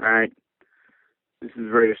 All right? This is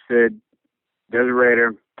Raider Sid, Desert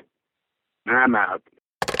Raider. I'm out.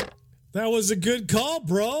 That was a good call,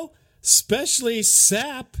 bro. Especially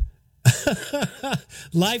Sapp,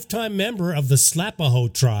 lifetime member of the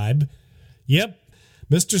Slapaho tribe. Yep,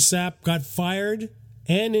 Mr. Sapp got fired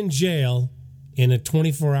and in jail in a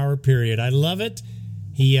 24-hour period. I love it.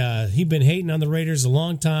 He been hating on the Raiders a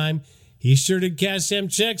long time. He sure did cash them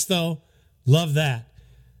checks, though. Love that.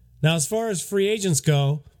 Now, as far as free agents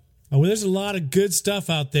go, there's a lot of good stuff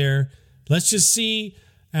out there. Let's just see,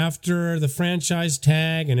 after the franchise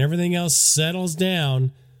tag and everything else settles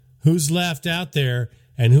down, who's left out there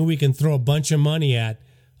and who we can throw a bunch of money at.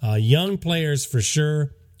 Young players for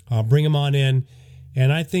sure. Bring them on in.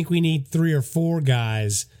 And I think we need 3 or 4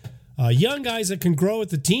 guys. Young guys that can grow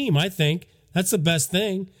with the team, I think. That's the best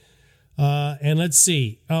thing. And let's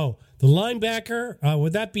see. Oh, the linebacker,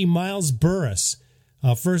 would that be Miles Burris?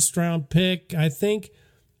 First-round pick, I think.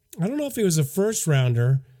 I don't know if he was a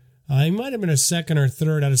first-rounder. He might have been a second or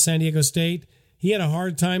third out of San Diego State. He had a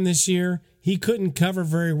hard time this year. He couldn't cover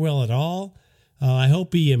very well at all. I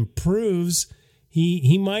hope he improves.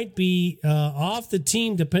 He might be off the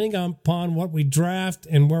team depending upon what we draft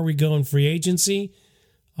and where we go in free agency.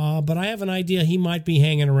 But I have an idea he might be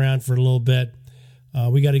hanging around for a little bit.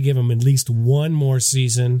 We got to give him at least one more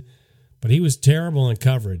season. But he was terrible in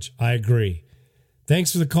coverage. I agree.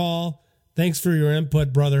 Thanks for the call. Thanks for your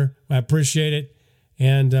input, brother. I appreciate it.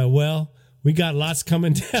 And, we got lots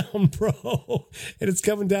coming down, bro. And it's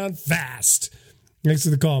coming down fast. Thanks for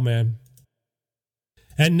the call, man.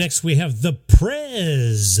 And next we have the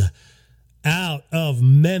Prez out of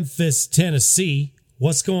Memphis, Tennessee.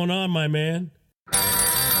 What's going on, my man?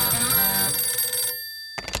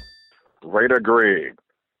 Raider Greg,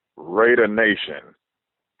 Raider Nation.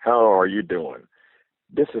 How are you doing?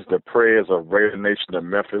 This is the prayers of Raider Nation of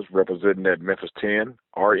Memphis, representing that Memphis 10,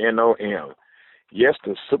 RNOM. Yes,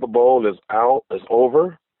 the Super Bowl is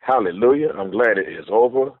over. Hallelujah. I'm glad it is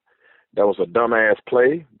over. That was a dumbass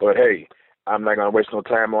play, but hey, I'm not going to waste no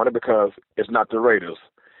time on it because it's not the Raiders.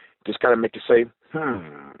 Just kind of make you say,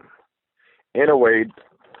 Anyway,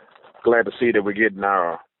 glad to see that we're getting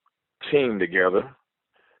our team together.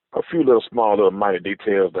 A few little minor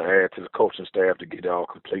details to add to the coaching staff to get it all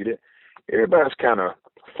completed. Everybody's kind of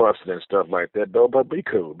fussing and stuff like that, though, but be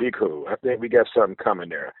cool. I think we got something coming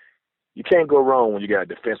there. You can't go wrong when you got a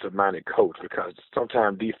defensive-minded coach because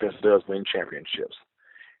sometimes defense does win championships.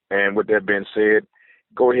 And with that being said,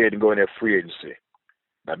 go ahead and go in that free agency.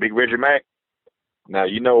 Now, Big Reggie Mack, now,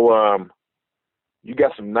 you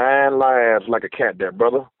got some 9 lives like a cat there,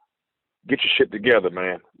 brother. Get your shit together,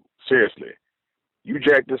 man. Seriously. You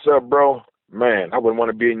jack this up, bro, man, I wouldn't want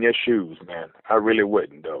to be in your shoes, man. I really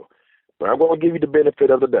wouldn't, though. But I'm going to give you the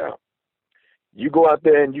benefit of the doubt. You go out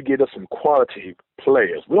there and you get us some quality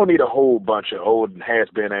players. We don't need a whole bunch of old and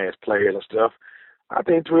has-been-ass players and stuff. I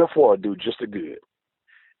think 3 or 4 will do just as good.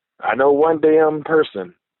 I know one damn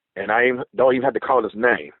person, and I don't even have to call his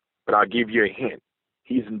name, but I'll give you a hint.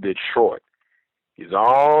 He's in Detroit. He's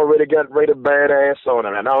already got Raider badass on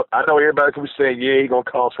him. I know everybody can be saying, yeah, he's going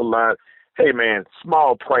to cost a lot. Hey, man,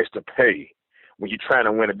 small price to pay when you're trying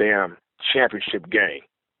to win a damn championship game.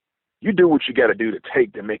 You do what you got to do to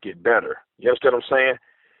take to make it better. You understand what I'm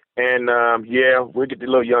saying? And, we'll get the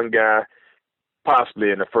little young guy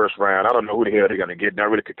possibly in the first round. I don't know who the hell they're going to get, and I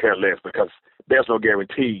really could care less because there's no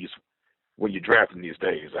guarantees when you're drafting these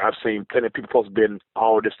days. I've seen plenty of people supposed to be in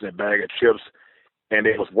all this in a bag of chips, and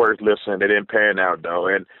it was worthless, and they didn't pan out, though.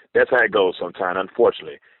 And that's how it goes sometimes,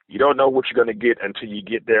 unfortunately. You don't know what you're going to get until you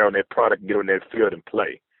get there on that product and get on that field and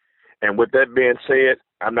play. And with that being said,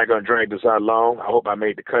 I'm not going to drag this out long. I hope I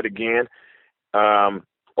made the cut again. By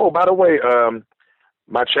the way,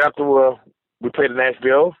 my chapter, we played in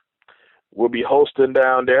Nashville. We'll be hosting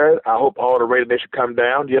down there. I hope all the Raider Nation come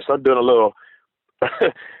down. Yes, I'm doing a little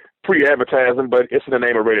pre-advertising, but it's in the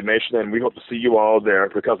name of Raider Nation, and we hope to see you all there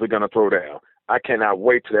because we're going to throw down. I cannot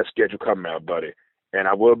wait till that schedule comes out, buddy. And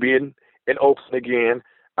I will be in Oakland again.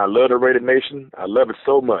 I love the Raider Nation. I love it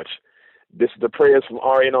so much. This is the prayers from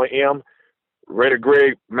RNOM. Raider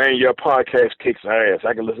Greg, man, your podcast kicks ass.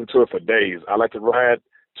 I can listen to it for days. I like to ride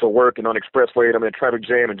to work and on the expressway, and I'm in a traffic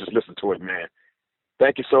jam and just listen to it, man.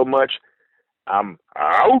 Thank you so much. I'm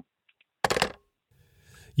out.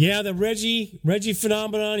 Yeah, the Reggie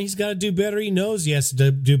phenomenon, he's got to do better. He knows he has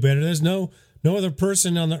to do better. There's no other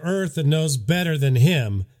person on the earth that knows better than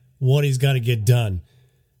him what he's got to get done.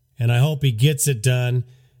 And I hope he gets it done,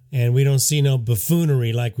 and we don't see no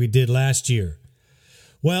buffoonery like we did last year.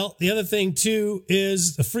 Well, the other thing, too,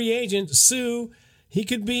 is a free agent, Sue, he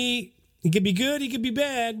could be good, he could be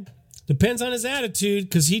bad. Depends on his attitude,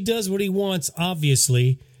 because he does what he wants,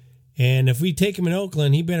 obviously. And if we take him in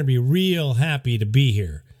Oakland, he better be real happy to be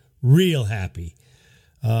here. Real happy.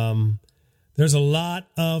 There's a lot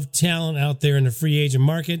of talent out there in the free agent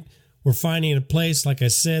market. We're finding a place, like I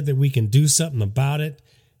said, that we can do something about it.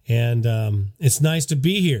 And it's nice to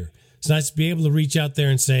be here. It's nice to be able to reach out there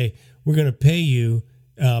and say, we're going to pay you,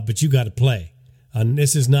 but you got to play. And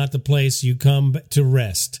this is not the place you come to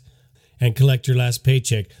rest and collect your last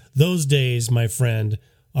paycheck. Those days, my friend,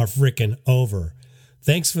 are frickin' over.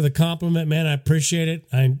 Thanks for the compliment, man. I appreciate it.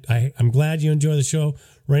 I'm glad you enjoy the show.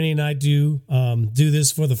 Rennie and I do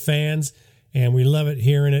this for the fans, and we love it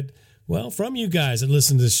hearing it, well, from you guys that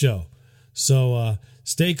listen to the show. So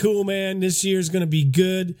stay cool, man. This year's going to be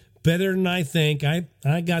good, better than I think.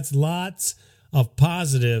 I got lots of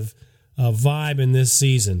positive vibe in this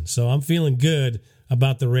season, so I'm feeling good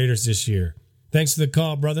about the Raiders this year. Thanks for the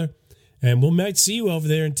call, brother, and we might see you over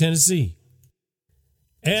there in Tennessee.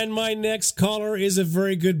 And my next caller is a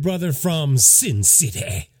very good brother from Sin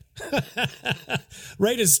City.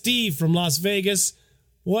 Raider Steve from Las Vegas.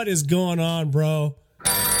 What is going on, bro?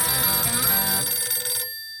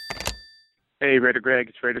 Hey, Raider Greg.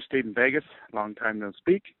 It's Raider Steve in Vegas. Long time no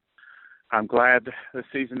speak. I'm glad the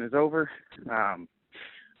season is over.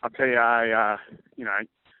 I'll tell you,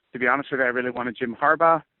 to be honest with you, I really wanted Jim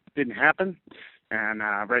Harbaugh. Didn't happen. And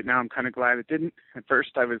right now I'm kind of glad it didn't. At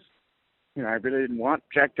first I was, I really didn't want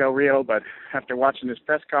Jack Del Rio, but after watching his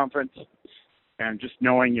press conference and just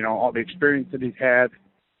knowing, all the experience that he's had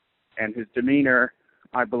and his demeanor,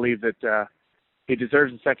 I believe that he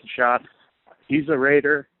deserves a second shot. He's a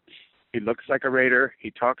Raider. He looks like a Raider.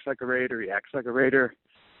 He talks like a Raider. He acts like a Raider.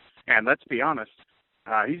 And let's be honest,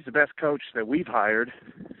 he's the best coach that we've hired,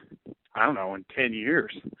 I don't know, in 10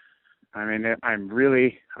 years. I mean, I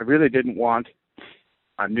really didn't want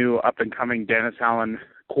a new up-and-coming Dennis Allen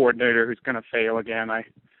coordinator who's going to fail again. I'm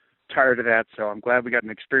tired of that, so I'm glad we got an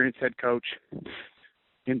experienced head coach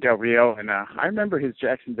in Del Rio. And I remember his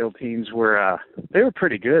Jacksonville teams they were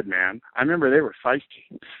pretty good, man. I remember they were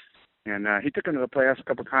feisty. And he took them to the playoffs a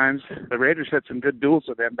couple times. The Raiders had some good duels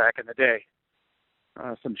with them back in the day.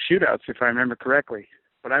 Some shootouts, if I remember correctly.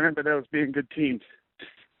 But I remember those being good teams.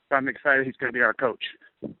 So I'm excited he's going to be our coach.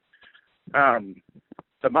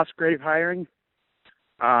 The Musgrave hiring,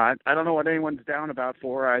 I don't know what anyone's down about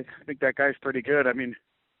for. I think that guy's pretty good. I mean,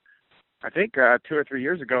 I think 2 or 3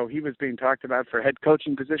 years ago he was being talked about for head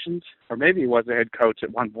coaching positions, or maybe he was a head coach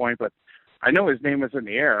at one point, but I know his name was in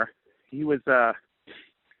the air. He was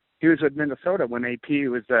with Minnesota when AP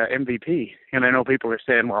was MVP, and I know people are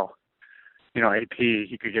saying, well, you know, AP,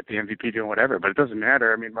 he could get the MVP doing whatever, but it doesn't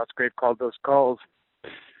matter. I mean, Musgrave called those calls.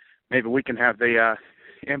 Maybe we can have the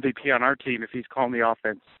MVP on our team if he's calling the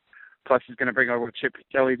offense. Plus, he's going to bring over what Chip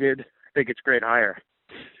Kelly did. I think it's a great hire.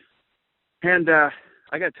 And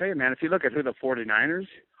I got to tell you, man, if you look at who the 49ers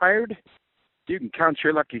hired, you can count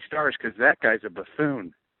your lucky stars because that guy's a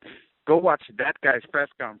buffoon. Go watch that guy's press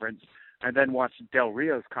conference and then watch Del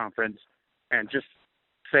Rio's conference and just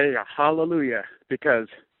say a hallelujah, because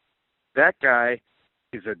that guy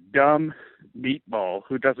is a dumb meatball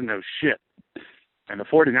who doesn't know shit. And the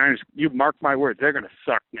 49ers, you mark my words, they're going to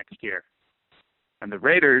suck next year. And the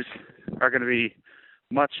Raiders are going to be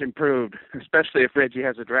much improved, especially if Reggie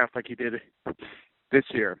has a draft like he did this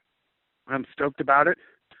year. I'm stoked about it.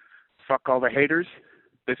 Fuck all the haters.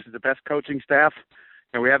 This is the best coaching staff.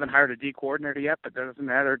 And we haven't hired a D coordinator yet, but that doesn't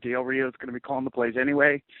matter. Del Rio is going to be calling the plays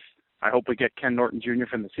anyway. I hope we get Ken Norton Jr.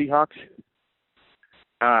 from the Seahawks.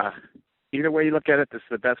 Either way you look at it, this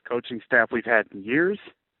is the best coaching staff we've had in years.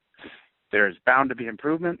 There's bound to be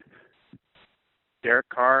improvement. Derek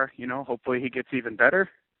Carr, you know, hopefully he gets even better.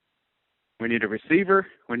 We need a receiver.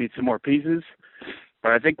 We need some more pieces.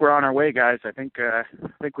 But I think we're on our way, guys. I think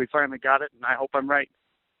we finally got it, and I hope I'm right.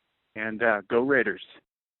 And go Raiders.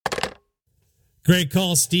 Great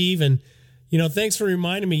call, Steve. And, you know, thanks for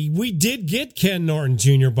reminding me. We did get Ken Norton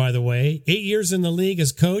Jr., by the way. 8 years in the league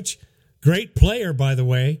as coach. Great player, by the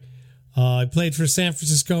way. He played for San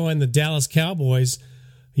Francisco and the Dallas Cowboys.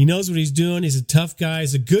 He knows what he's doing. He's a tough guy.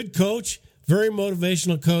 He's a good coach, very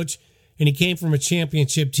motivational coach, and he came from a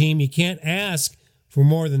championship team. You can't ask for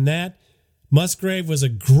more than that. Musgrave was a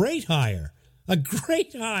great hire. A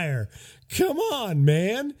great hire. Come on,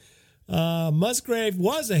 man. Musgrave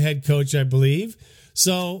was a head coach, I believe.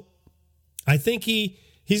 So I think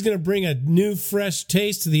he's going to bring a new, fresh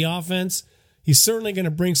taste to the offense. He's certainly going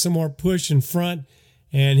to bring some more push in front,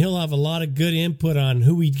 and he'll have a lot of good input on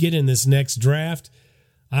who we get in this next draft.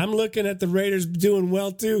 I'm looking at the Raiders doing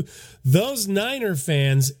well, too. Those Niner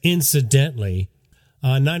fans, incidentally,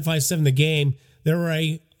 957 The Game, there were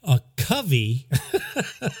a covey,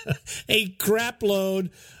 a crap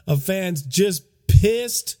load of fans just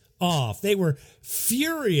pissed off. They were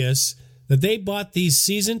furious that they bought these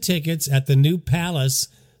season tickets at the new Palace,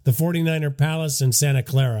 the 49er Palace in Santa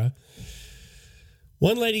Clara.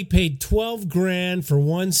 One lady paid $12,000 for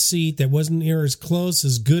one seat that wasn't near as close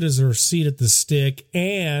as good as her seat at the Stick,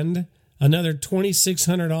 and another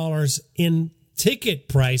 $2,600 in ticket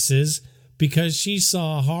prices because she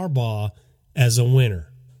saw Harbaugh as a winner.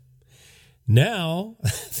 Now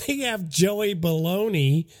they have Joey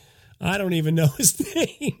Baloney. I don't even know his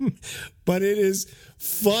name, but it is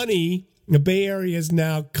funny. The Bay Area is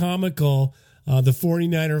now comical. The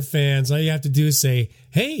 49er fans, all you have to do is say,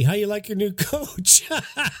 hey, how you like your new coach?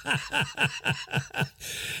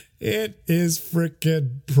 It is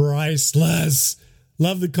freaking priceless.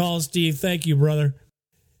 Love the call, Steve. Thank you, brother.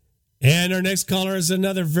 And our next caller is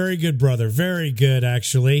another very good brother. Very good,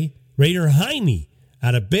 actually. Raider Jaime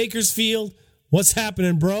out of Bakersfield. What's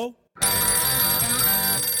happening, bro?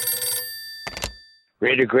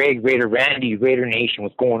 Raider Greg, Raider Randy, Raider Nation.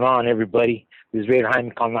 What's going on, everybody? This is Raider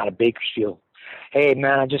Jaime calling out of Bakersfield. Hey,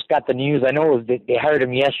 man, I just got the news. I know that they hired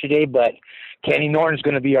him yesterday, but Kenny Norton's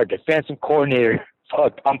going to be our defensive coordinator.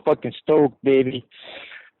 Fuck, I'm fucking stoked, baby.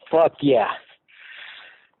 Fuck yeah.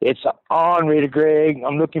 It's on, Raider Greg.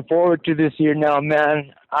 I'm looking forward to this year now,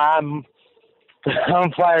 man. I'm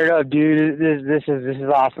fired up, dude. This is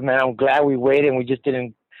awesome, man. I'm glad we waited and we just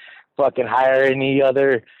didn't fucking hire any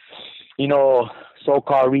other, you know,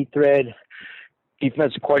 so-called retread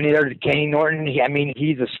defensive coordinator to Kenny Norton.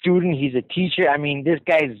 He's a student. He's a teacher. This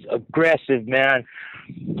guy's aggressive, man.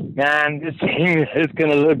 Man, this team is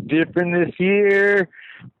going to look different this year.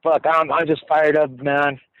 Fuck, I'm just fired up,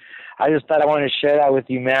 man. I just thought I wanted to share that with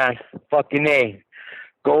you, man. Fucking A.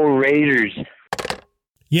 Go Raiders.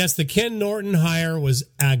 Yes, the Ken Norton hire was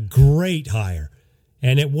a great hire.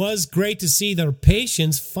 And it was great to see their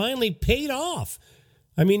patience finally paid off.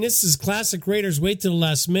 I mean, this is classic Raiders wait till the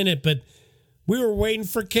last minute, but we were waiting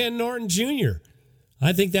for Ken Norton Jr.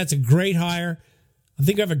 I think that's a great hire. I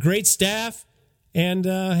think we have a great staff. And,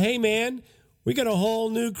 hey, man, we got a whole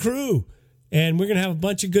new crew. And we're going to have a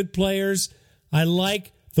bunch of good players. I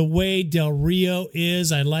like the way Del Rio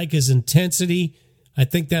is. I like his intensity. I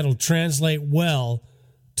think that'll translate well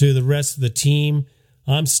to the rest of the team.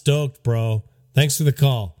 I'm stoked, bro. Thanks for the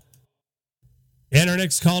call. And our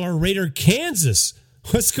next caller, Raider Kansas.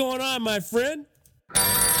 What's going on, my friend?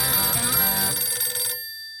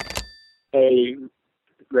 Hey,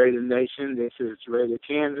 Raider Nation. This is Raider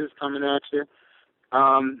Kansas coming at you.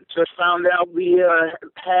 Just found out we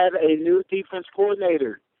have a new defense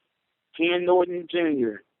coordinator, Ken Norton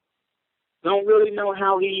Jr. Don't really know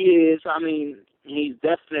how he is. I mean, he's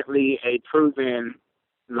definitely a proven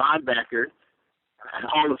linebacker,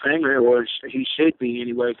 Hall of Famer, or he should be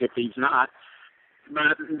anyways if he's not.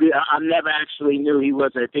 But I never actually knew he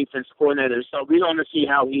was a defense coordinator, so we're going to see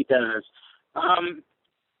how he does. I'm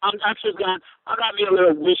actually I got me a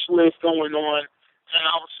little wish list going on, and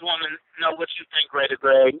I just want to know what you think, Raider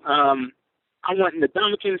Greg. I want the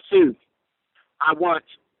Dominican suit. I want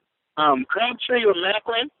Crabtree or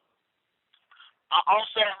Macklin. I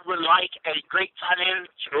also would like a great tight end,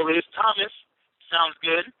 Julius Thomas. Sounds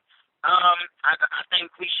good. I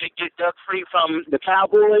think we should get Doug Free from the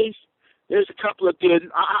Cowboys. There's a couple of good.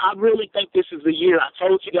 I really think this is the year. I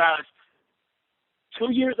told you guys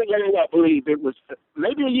 2 years ago, I believe it was,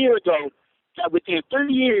 maybe a year ago, that within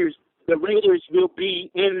 3 years, the Raiders will be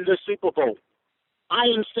in the Super Bowl. I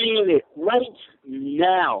am saying it right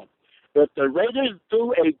now. If the Raiders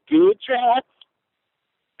do a good draft,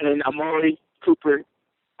 and Amari Cooper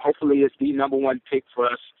hopefully is the number one pick for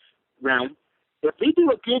us round. If we do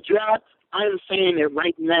a good draft, I am saying it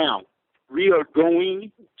right now. We are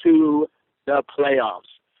going to the playoffs.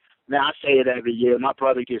 Now, I say it every year. My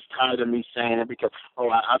brother gets tired of me saying it because,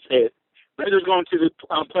 I say it. Raiders going to the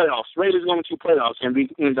playoffs. Raiders going to playoffs, and we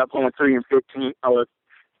end up going 3-15 or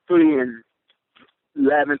 3-11,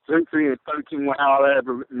 3-13,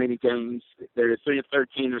 however many games there is,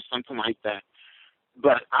 3-13 or something like that.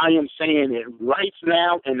 But I am saying it right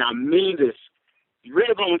now, and I mean this.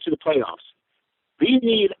 We're going to the playoffs. We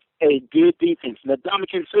need a good defense. The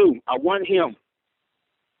Dominican Sue, I want him.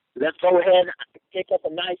 Let's go ahead and pick up a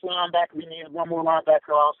nice linebacker. We need one more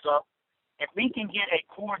linebacker also. If we can get a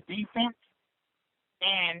core defense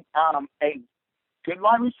and a good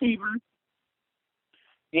wide receiver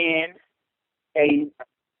and a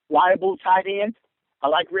liable tight end, I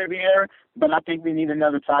like Riviera, but I think we need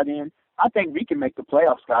another tight end. I think we can make the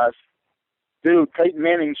playoffs, guys. Dude, Peyton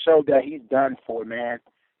Manning showed that he's done for, man.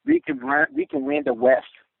 We can win the West.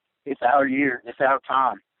 It's our year. It's our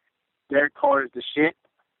time. Derek Carr is the shit.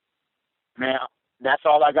 Man, that's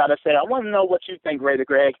all I got to say. I want to know what you think, Raider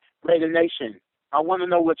Greg, Raider Nation. I want to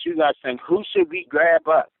know what you guys think. Who should we grab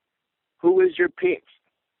up? Who is your pick?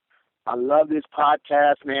 I love this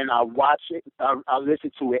podcast, man. I watch it. I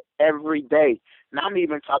listen to it every day. And I'm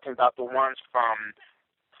even talking about the ones from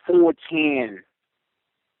 410,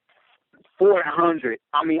 400.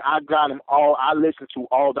 I mean, I got them all. I listen to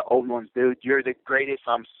all the old ones, dude. You're the greatest.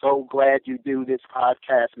 I'm so glad you do this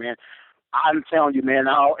podcast, man. I'm telling you, man,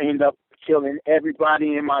 I'll end up killing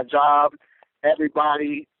everybody in my job,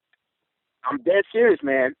 everybody. I'm dead serious,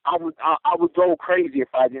 man. I would go crazy if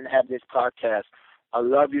I didn't have this podcast. I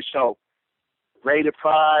love your show. Raider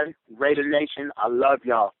Pride, Raider Nation, I love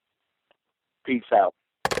y'all. Peace out.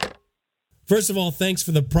 First of all, thanks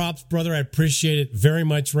for the props, brother. I appreciate it very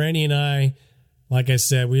much. Randy and I, like I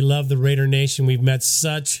said, we love the Raider Nation. We've met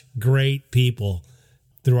such great people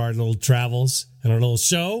through our little travels and our little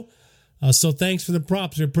show. So thanks for the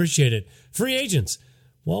props. We appreciate it. Free agents.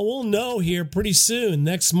 Well, we'll know here pretty soon,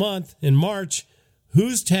 next month in March,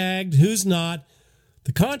 who's tagged, who's not.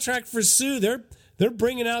 The contract for Sue, they're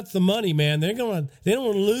bringing out the money, man. They don't want to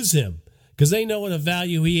lose him because they know what a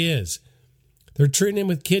value he is. They're treating him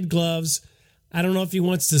with kid gloves. I don't know if he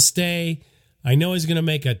wants to stay. I know he's going to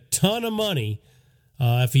make a ton of money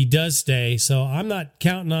if he does stay. So I'm not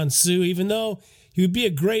counting on Sue, even though he would be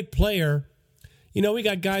a great player. You know, we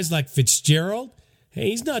got guys like Fitzgerald. Hey,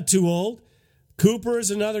 he's not too old. Cooper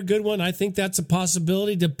is another good one. I think that's a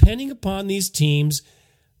possibility depending upon these teams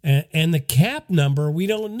and the cap number we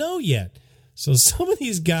don't know yet. So some of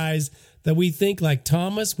these guys that we think like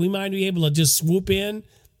Thomas, we might be able to just swoop in.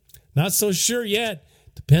 Not so sure yet.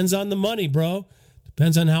 Depends on the money, bro.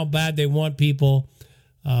 Depends on how bad they want people.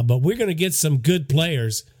 But we're going to get some good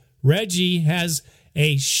players. Reggie has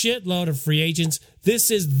a shitload of free agents.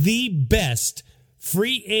 This is the best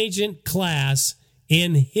free agent class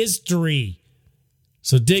in history.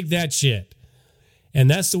 So dig that shit. And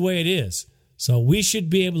that's the way it is. So we should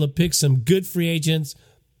be able to pick some good free agents,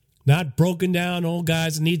 not broken down old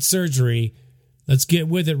guys that need surgery. Let's get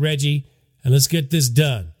with it, Reggie, and let's get this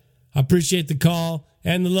done. I appreciate the call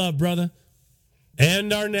and the love, brother.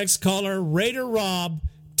 And our next caller, Raider Rob,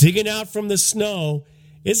 digging out from the snow.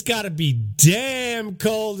 It's got to be damn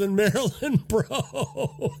cold in Maryland,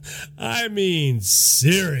 bro. I mean,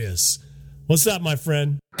 serious. What's up, my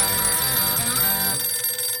friend?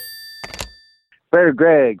 Raider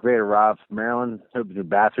Greg, Raider Rob from Maryland. Hope your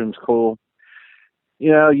bathroom's cool.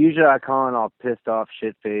 You know, usually I call in all pissed off,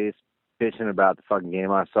 shit-faced, bitching about the fucking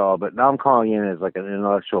game I saw, but now I'm calling in as like an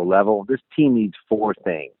intellectual level. This team needs 4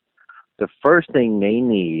 things. The first thing they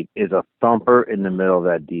need is a thumper in the middle of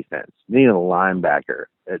that defense. They need a linebacker.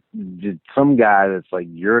 Some guy that's like,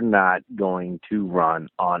 you're not going to run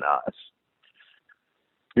on us.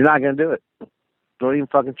 You're not going to do it. Don't even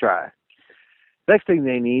fucking try. Next thing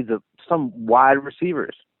they need is some wide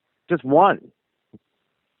receivers. Just one.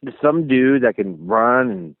 Just some dude that can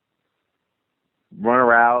run a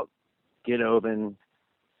route, get open,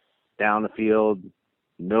 down the field,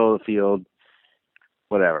 middle of the field,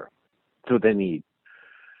 whatever. That's what they need.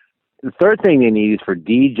 The third thing they need is for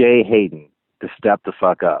DJ Hayden to step the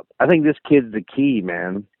fuck up. I think this kid's the key,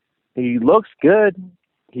 man. He looks good.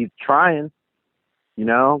 He's trying, you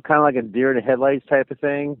know, kind of like a deer in the headlights type of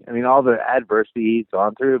thing. I mean, all the adversity he's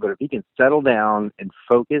gone through, but if he can settle down and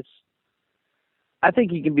focus, I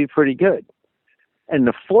think he can be pretty good. And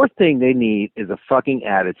the fourth thing they need is a fucking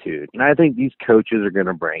attitude. And I think these coaches are going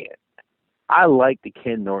to bring it. I like the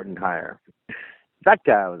Ken Norton hire. That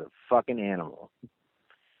guy was a fucking animal.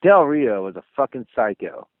 Del Rio was a fucking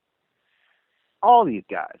psycho. All these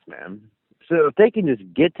guys, man. So if they can just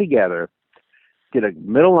get together, get a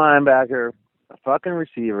middle linebacker, a fucking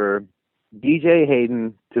receiver, DJ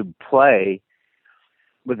Hayden to play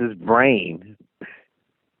with his brain,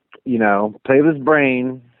 you know, play with his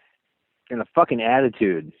brain and a fucking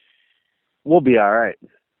attitude, we'll be all right.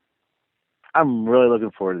 I'm really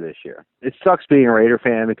looking forward to this year. It sucks being a Raider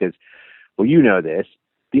fan because, well, you know this,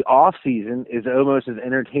 the off season is almost as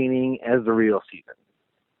entertaining as the real season.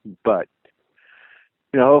 But,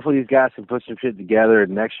 you know, hopefully these guys can put some shit together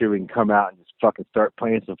and next year we can come out and just fucking start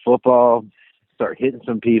playing some football, start hitting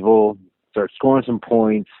some people, start scoring some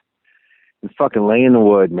points, and fucking lay in the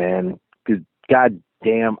wood, man. Because, god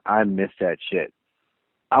damn, I miss that shit.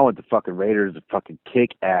 I want the fucking Raiders to fucking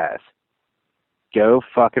kick ass. Go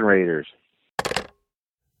fucking Raiders.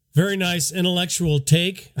 Very nice intellectual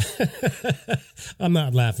take. I'm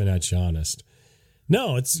not laughing at you, honest.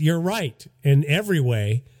 No, you're right in every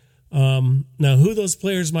way. Now, who those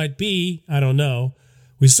players might be, I don't know.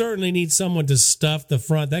 We certainly need someone to stuff the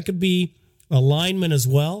front. That could be a lineman as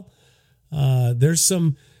well.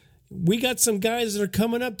 We got some guys that are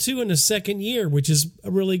coming up too in the second year, which is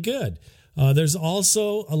really good. There's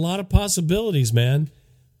also a lot of possibilities, man.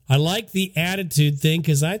 I like the attitude thing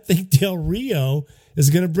because I think Del Rio is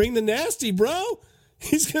going to bring the nasty, bro.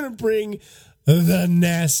 He's going to bring the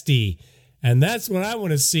nasty. And that's what I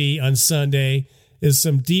want to see on Sunday is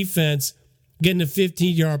some defense getting a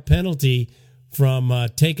 15-yard penalty from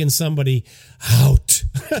taking somebody out.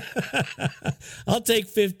 I'll take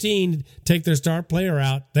 15, take their star player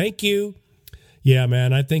out. Thank you. Yeah,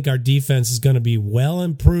 man, I think our defense is going to be well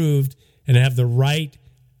improved and have the right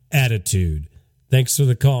attitude. Thanks for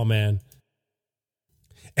the call, man.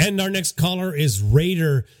 And our next caller is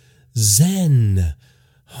Raider Zen.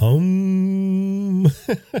 Home.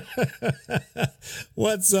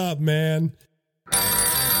 What's up, man?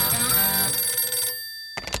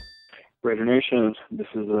 Raider Nation, this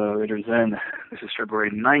is Raider Zen. This is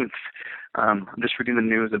February 9th. I'm just reading the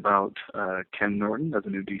news about Ken Norton as a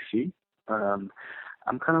new DC. I'm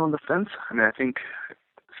kind of on the fence. I mean, I think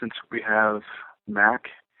since we have Mac,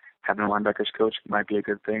 having a linebackers coach might be a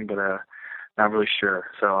good thing, but not really sure.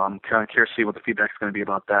 So I'm kind of curious to see what the feedback's going to be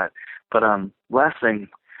about that. But last thing,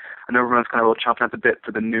 I know everyone's kind of a little chomping at the bit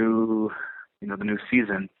for the new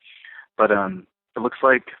season, but it looks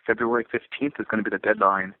like February 15th is going to be the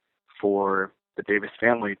deadline for the Davis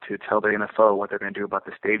family to tell the NFL what they're going to do about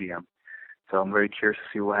the stadium. So I'm very curious to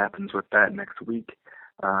see what happens with that next week.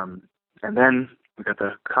 And then we got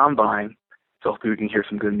the combine. So hopefully we can hear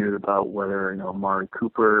some good news about whether, Amari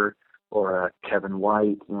Cooper or Kevin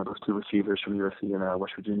White, those two receivers from USC and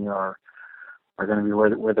West Virginia are going to be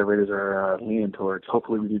where the Raiders are leaning towards.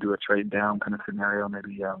 Hopefully we do a trade down kind of scenario,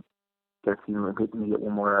 maybe get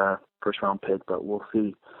one more first round pick, but we'll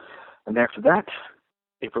see. And after that,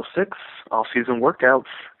 April 6th, off-season workouts,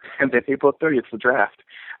 and then April 30th, the draft.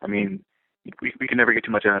 I mean, we can never get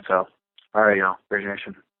too much NFL. All right, y'all. Raider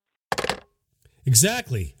Nation.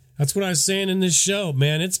 Exactly. That's what I was saying in this show,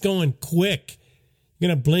 man. It's going quick. You're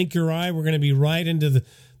going to blink your eye. We're going to be right into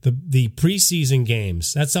the preseason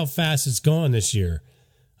games. That's how fast it's going this year.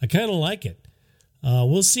 I kind of like it.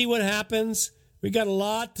 We'll see what happens. We got a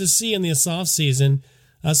lot to see in this off season.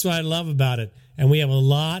 That's what I love about it. And we have a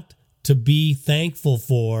lot to be thankful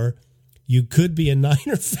for. You could be a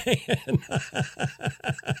Niner fan.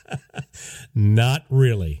 Not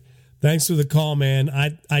really. Thanks for the call, man.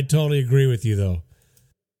 I totally agree with you, though.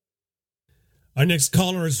 Our next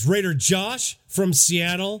caller is Raider Josh from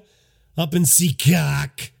Seattle, up in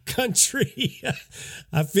Seacock country.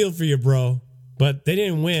 I feel for you, bro. But they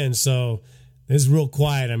didn't win, so it's real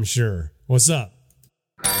quiet, I'm sure. What's up?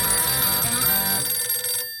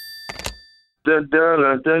 Dun,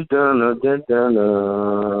 dun, dun, dun, dun, dun, dun,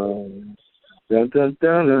 dun. Dun, dun,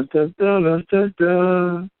 dun, dun, dun, dun, dun,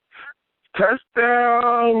 dun.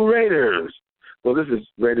 Touchdown Raiders. Well, this is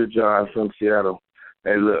Raider John from Seattle.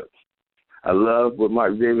 Hey, look, I love what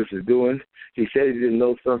Mike Davis is doing. He said he didn't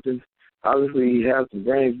know something. Obviously, he has some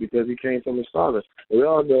brains because he came from his father. We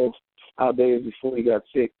all know how Davis, before he got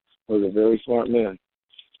sick, was a very smart man.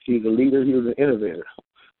 He's a leader. He was an innovator.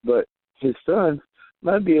 But his son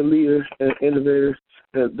might be a leader and an innovator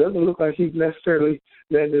that doesn't look like he's necessarily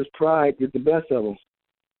letting his pride get the best of him.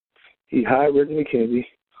 He hired Reggie McKenzie,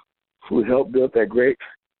 who helped build that great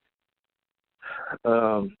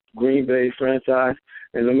Green Bay franchise.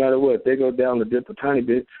 And no matter what, they go down the dip a tiny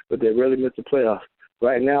bit, but they rarely miss the playoffs.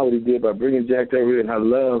 Right now, what he did by bringing Jack Del Rio, and I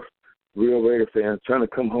love real Raider fans trying to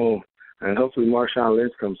come home, and hopefully Marshawn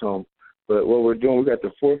Lynch comes home. But what we're doing, we got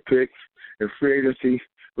the 4th pick in free agency.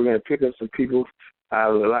 We're going to pick up some people. I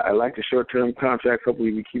like the short-term contract.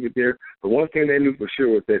 Hopefully we keep it there. But one thing they knew for sure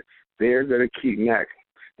was that they're going to keep Mack.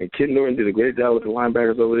 And Kid Norton did a great job with the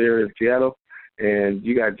linebackers over there in Seattle. And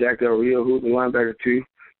you got Jack Del Rio, who's a linebacker too.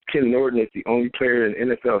 Ken Norton is the only player in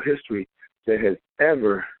NFL history that has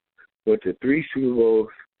ever went to 3 Super Bowls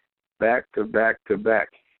back to back to back.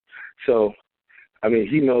 So, I mean,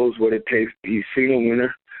 he knows what it takes. He's seen a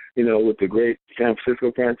winner, you know, with the great San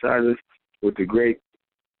Francisco franchises, with the great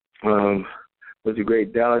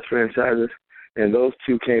Dallas franchises, and those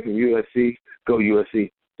two came from USC. Go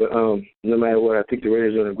USC. But no matter what, I think the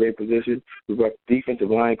Raiders are in a great position. We brought the defensive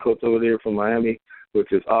line coach over there from Miami,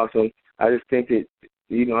 which is awesome. I just think that,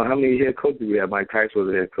 you know, how many head coaches we have? Mike Tice was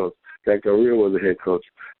a head coach. Jack Del Rio was a head coach.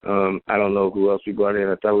 I don't know who else we brought in.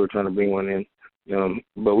 I thought we were trying to bring one in.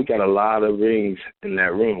 But we got a lot of rings in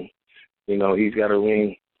that room. You know, he's got a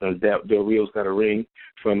ring. Del Rio's got a ring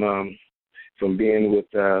from being with,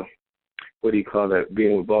 what do you call that,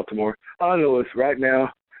 being with Baltimore. All I know is right now,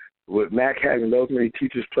 with Mack having those many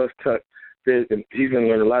teachers plus Tuck, he's going to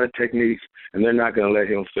learn a lot of techniques, and they're not going to let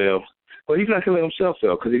him fail. Well, he's not going to let himself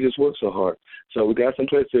fail because he just works so hard. So we got some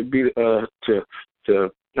place to be to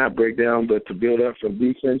not break down, but to build up from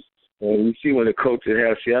defense. And you see when the coach that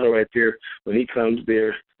has Seattle right there, when he comes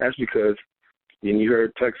there, that's because, and you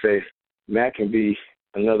heard Tuck say, Mack can be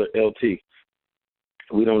another LT.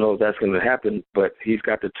 We don't know if that's going to happen, but he's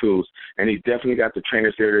got the tools, and he's definitely got the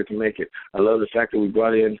trainers there that can make it. I love the fact that we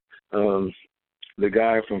brought in the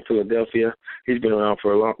guy from Philadelphia. He's been around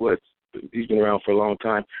for a long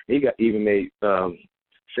time. He even made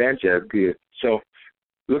Sanchez good. So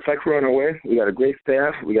looks like we're on our way. We got a great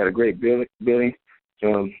staff. We got a great building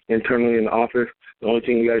internally in the office. The only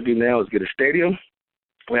thing we got to do now is get a stadium.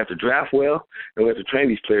 We have to draft well, and we have to train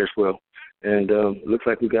these players well. And looks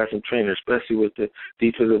like we got some trainers, especially with the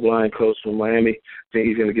defensive line coach from Miami. I think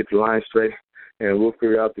he's going to get the line straight, and we'll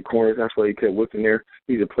figure out the corners. That's why he kept whipping there.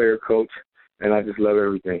 He's a player coach, and I just love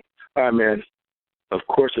everything. All right, man. Of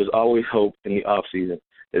course, there's always hope in the off season.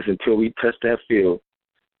 It's until we touch that field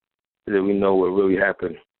that we know what really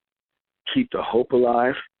happened. Keep the hope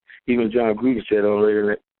alive. Even John Gruden said on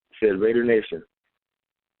Raider Nation,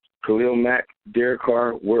 Khalil Mack, Derek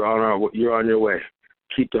Carr, you're on your way.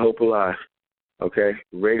 Keep the hope alive. Okay?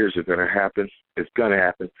 Raiders are going to happen. It's going to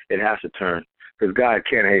happen. It has to turn. Because God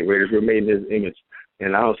can't hate Raiders. We're made in his image.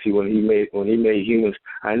 And I don't see when he made humans,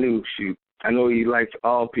 I know he likes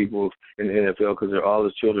all people in the NFL because they're all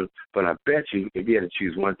his children. But I bet you if he had to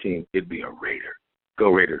choose one team, it'd be a Raider. Go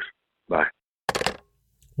Raiders. Bye.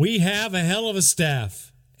 We have a hell of a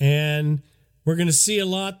staff, and we're going to see a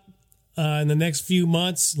lot in the next few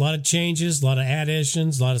months. A lot of changes, a lot of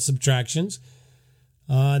additions, a lot of subtractions.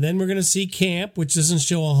 Then we're going to see camp, which doesn't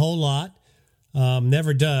show a whole lot.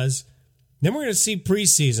 Never does. Then we're going to see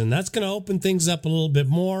preseason. That's going to open things up a little bit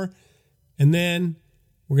more. And then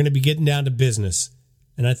we're going to be getting down to business.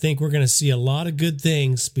 And I think we're going to see a lot of good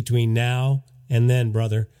things between now and then,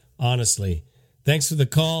 brother. Honestly. Thanks for the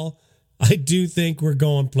call. I do think we're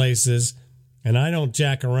going places, and I don't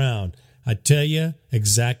jack around. I tell you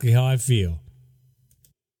exactly how I feel.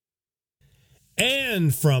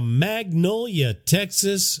 And from Magnolia,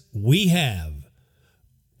 Texas, we have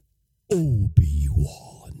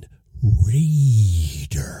Obi-Wan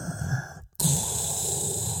Raider.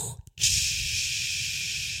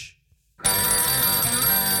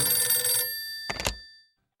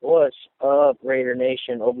 What's up, Raider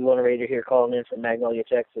Nation? Obi-Wan Raider here calling in from Magnolia,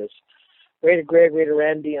 Texas. Raider Greg, Raider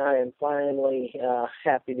Randy, I am finally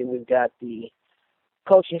happy that we've got the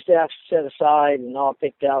coaching staff set aside and all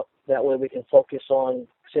picked out. That way we can focus on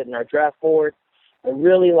setting our draft board. I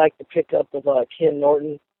really like the pickup of Ken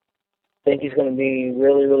Norton. I think he's going to be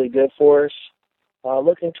really, really good for us.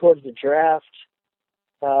 Looking towards the draft,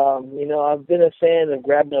 I've been a fan of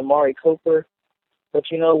grabbing Amari Cooper. But,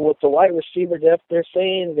 with the wide receiver depth, they're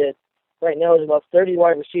saying that right now there's about 30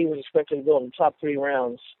 wide receivers expected to go in the top 3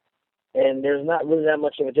 rounds. And there's not really that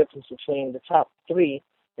much of a difference between the top 3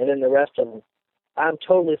 and then the rest of them. I'm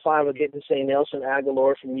totally fine with getting, say, Nelson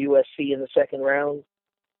Aguilar from USC in the 2nd round.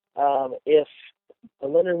 If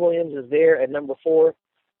Leonard Williams is there at number 4,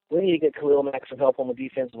 we need to get Khalil Mack some help on the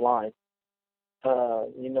defensive line.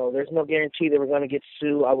 There's no guarantee that we're going to get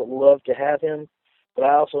Sue. I would love to have him, but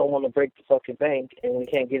I also don't want to break the fucking bank and we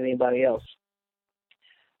can't get anybody else.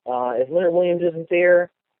 If Leonard Williams isn't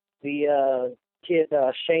there, the kid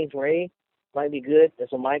Shane Ray might be good as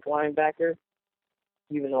a Mike linebacker,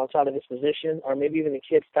 even though outside of his position, or maybe even the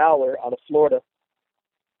kid Fowler out of Florida.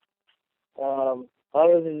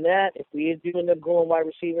 Other than that, if we do end up going wide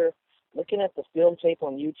receiver, looking at the film tape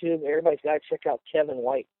on YouTube, everybody's got to check out Kevin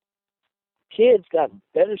White. Kid's got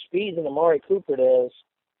better speed than Amari Cooper does,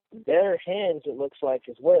 better hands, it looks like,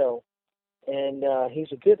 as well. And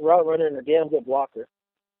he's a good route runner and a damn good blocker.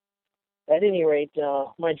 At any rate,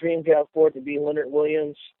 my dream draft board to be Leonard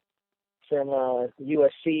Williams from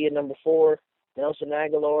USC at number 4, Nelson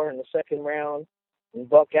Aguilar in the 2nd round, and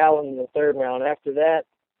Buck Allen in the 3rd round. After that,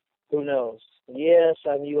 who knows? Yes,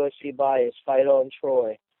 I'm USC biased. Fight on,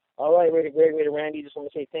 Troy. All right, Raider Greg, Raider Randy, just want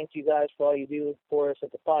to say thank you guys for all you do for us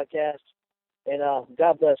at the podcast. And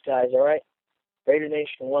God bless, guys, all right? Raider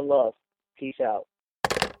Nation, one love. Peace out.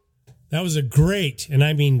 That was a great, and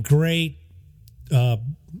I mean great,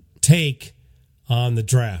 take on the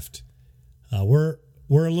draft. We're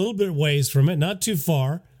a little bit ways from it, not too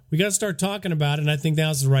far. We got to start talking about it, and I think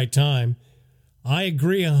now's the right time. I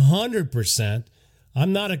agree 100%.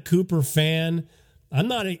 I'm not a Cooper fan. I'm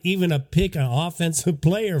not even an offensive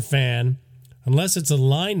player fan, unless it's a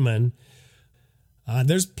lineman.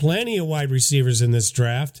 There's plenty of wide receivers in this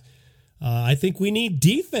draft. I think we need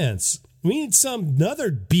defense. We need some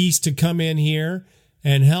other beast to come in here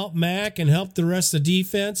and help Mac and help the rest of the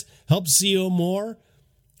defense, help C.O. Moore.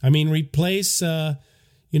 I mean, replace, there's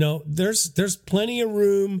plenty of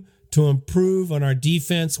room to improve on our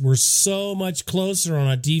defense. We're so much closer on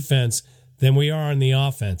our defense than we are on the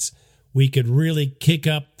offense. We could really kick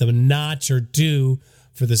up the notch or 2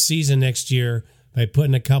 for the season next year by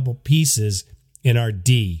putting a couple pieces in our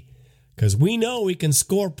D. Because we know we can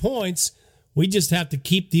score points. We just have to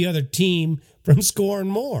keep the other team from scoring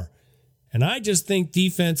more. And I just think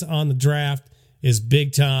defense on the draft is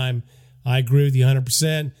big time. I agree with you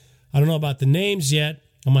 100%. I don't know about the names yet.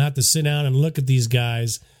 I'm going to have to sit down and look at these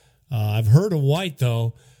guys. I've heard of White,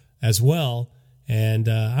 though, as well. And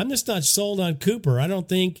I'm just not sold on Cooper. I don't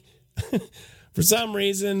think, for some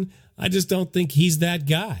reason, I just don't think he's that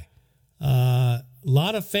guy. A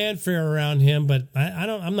lot of fanfare around him, but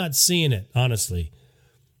I'm not seeing it, honestly.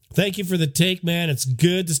 Thank you for the take, man. It's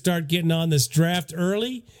good to start getting on this draft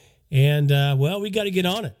early. And, we got to get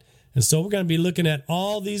on it. And so we're going to be looking at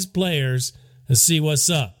all these players and see what's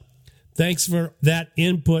up. Thanks for that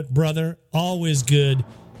input, brother. Always good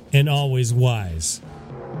and always wise.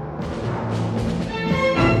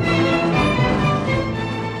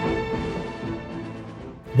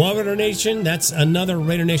 Well, Raider Nation, that's another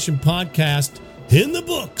Raider Nation podcast in the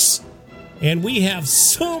books. And we have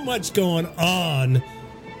so much going on.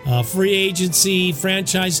 Free agency,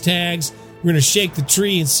 franchise tags. We're going to shake the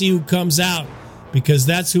tree and see who comes out, because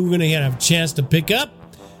that's who we're going to have a chance to pick up.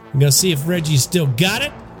 We're going to see if Reggie still got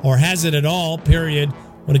it or has it at all, period,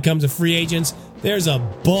 when it comes to free agents. There's a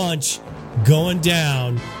bunch going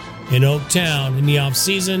down in Oaktown in the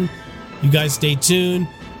offseason. You guys stay tuned.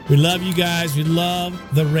 We love you guys. We love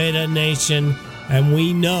the Raider Nation, and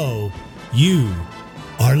we know you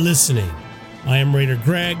are listening. I am Raider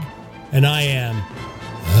Greg, and I am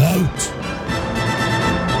out.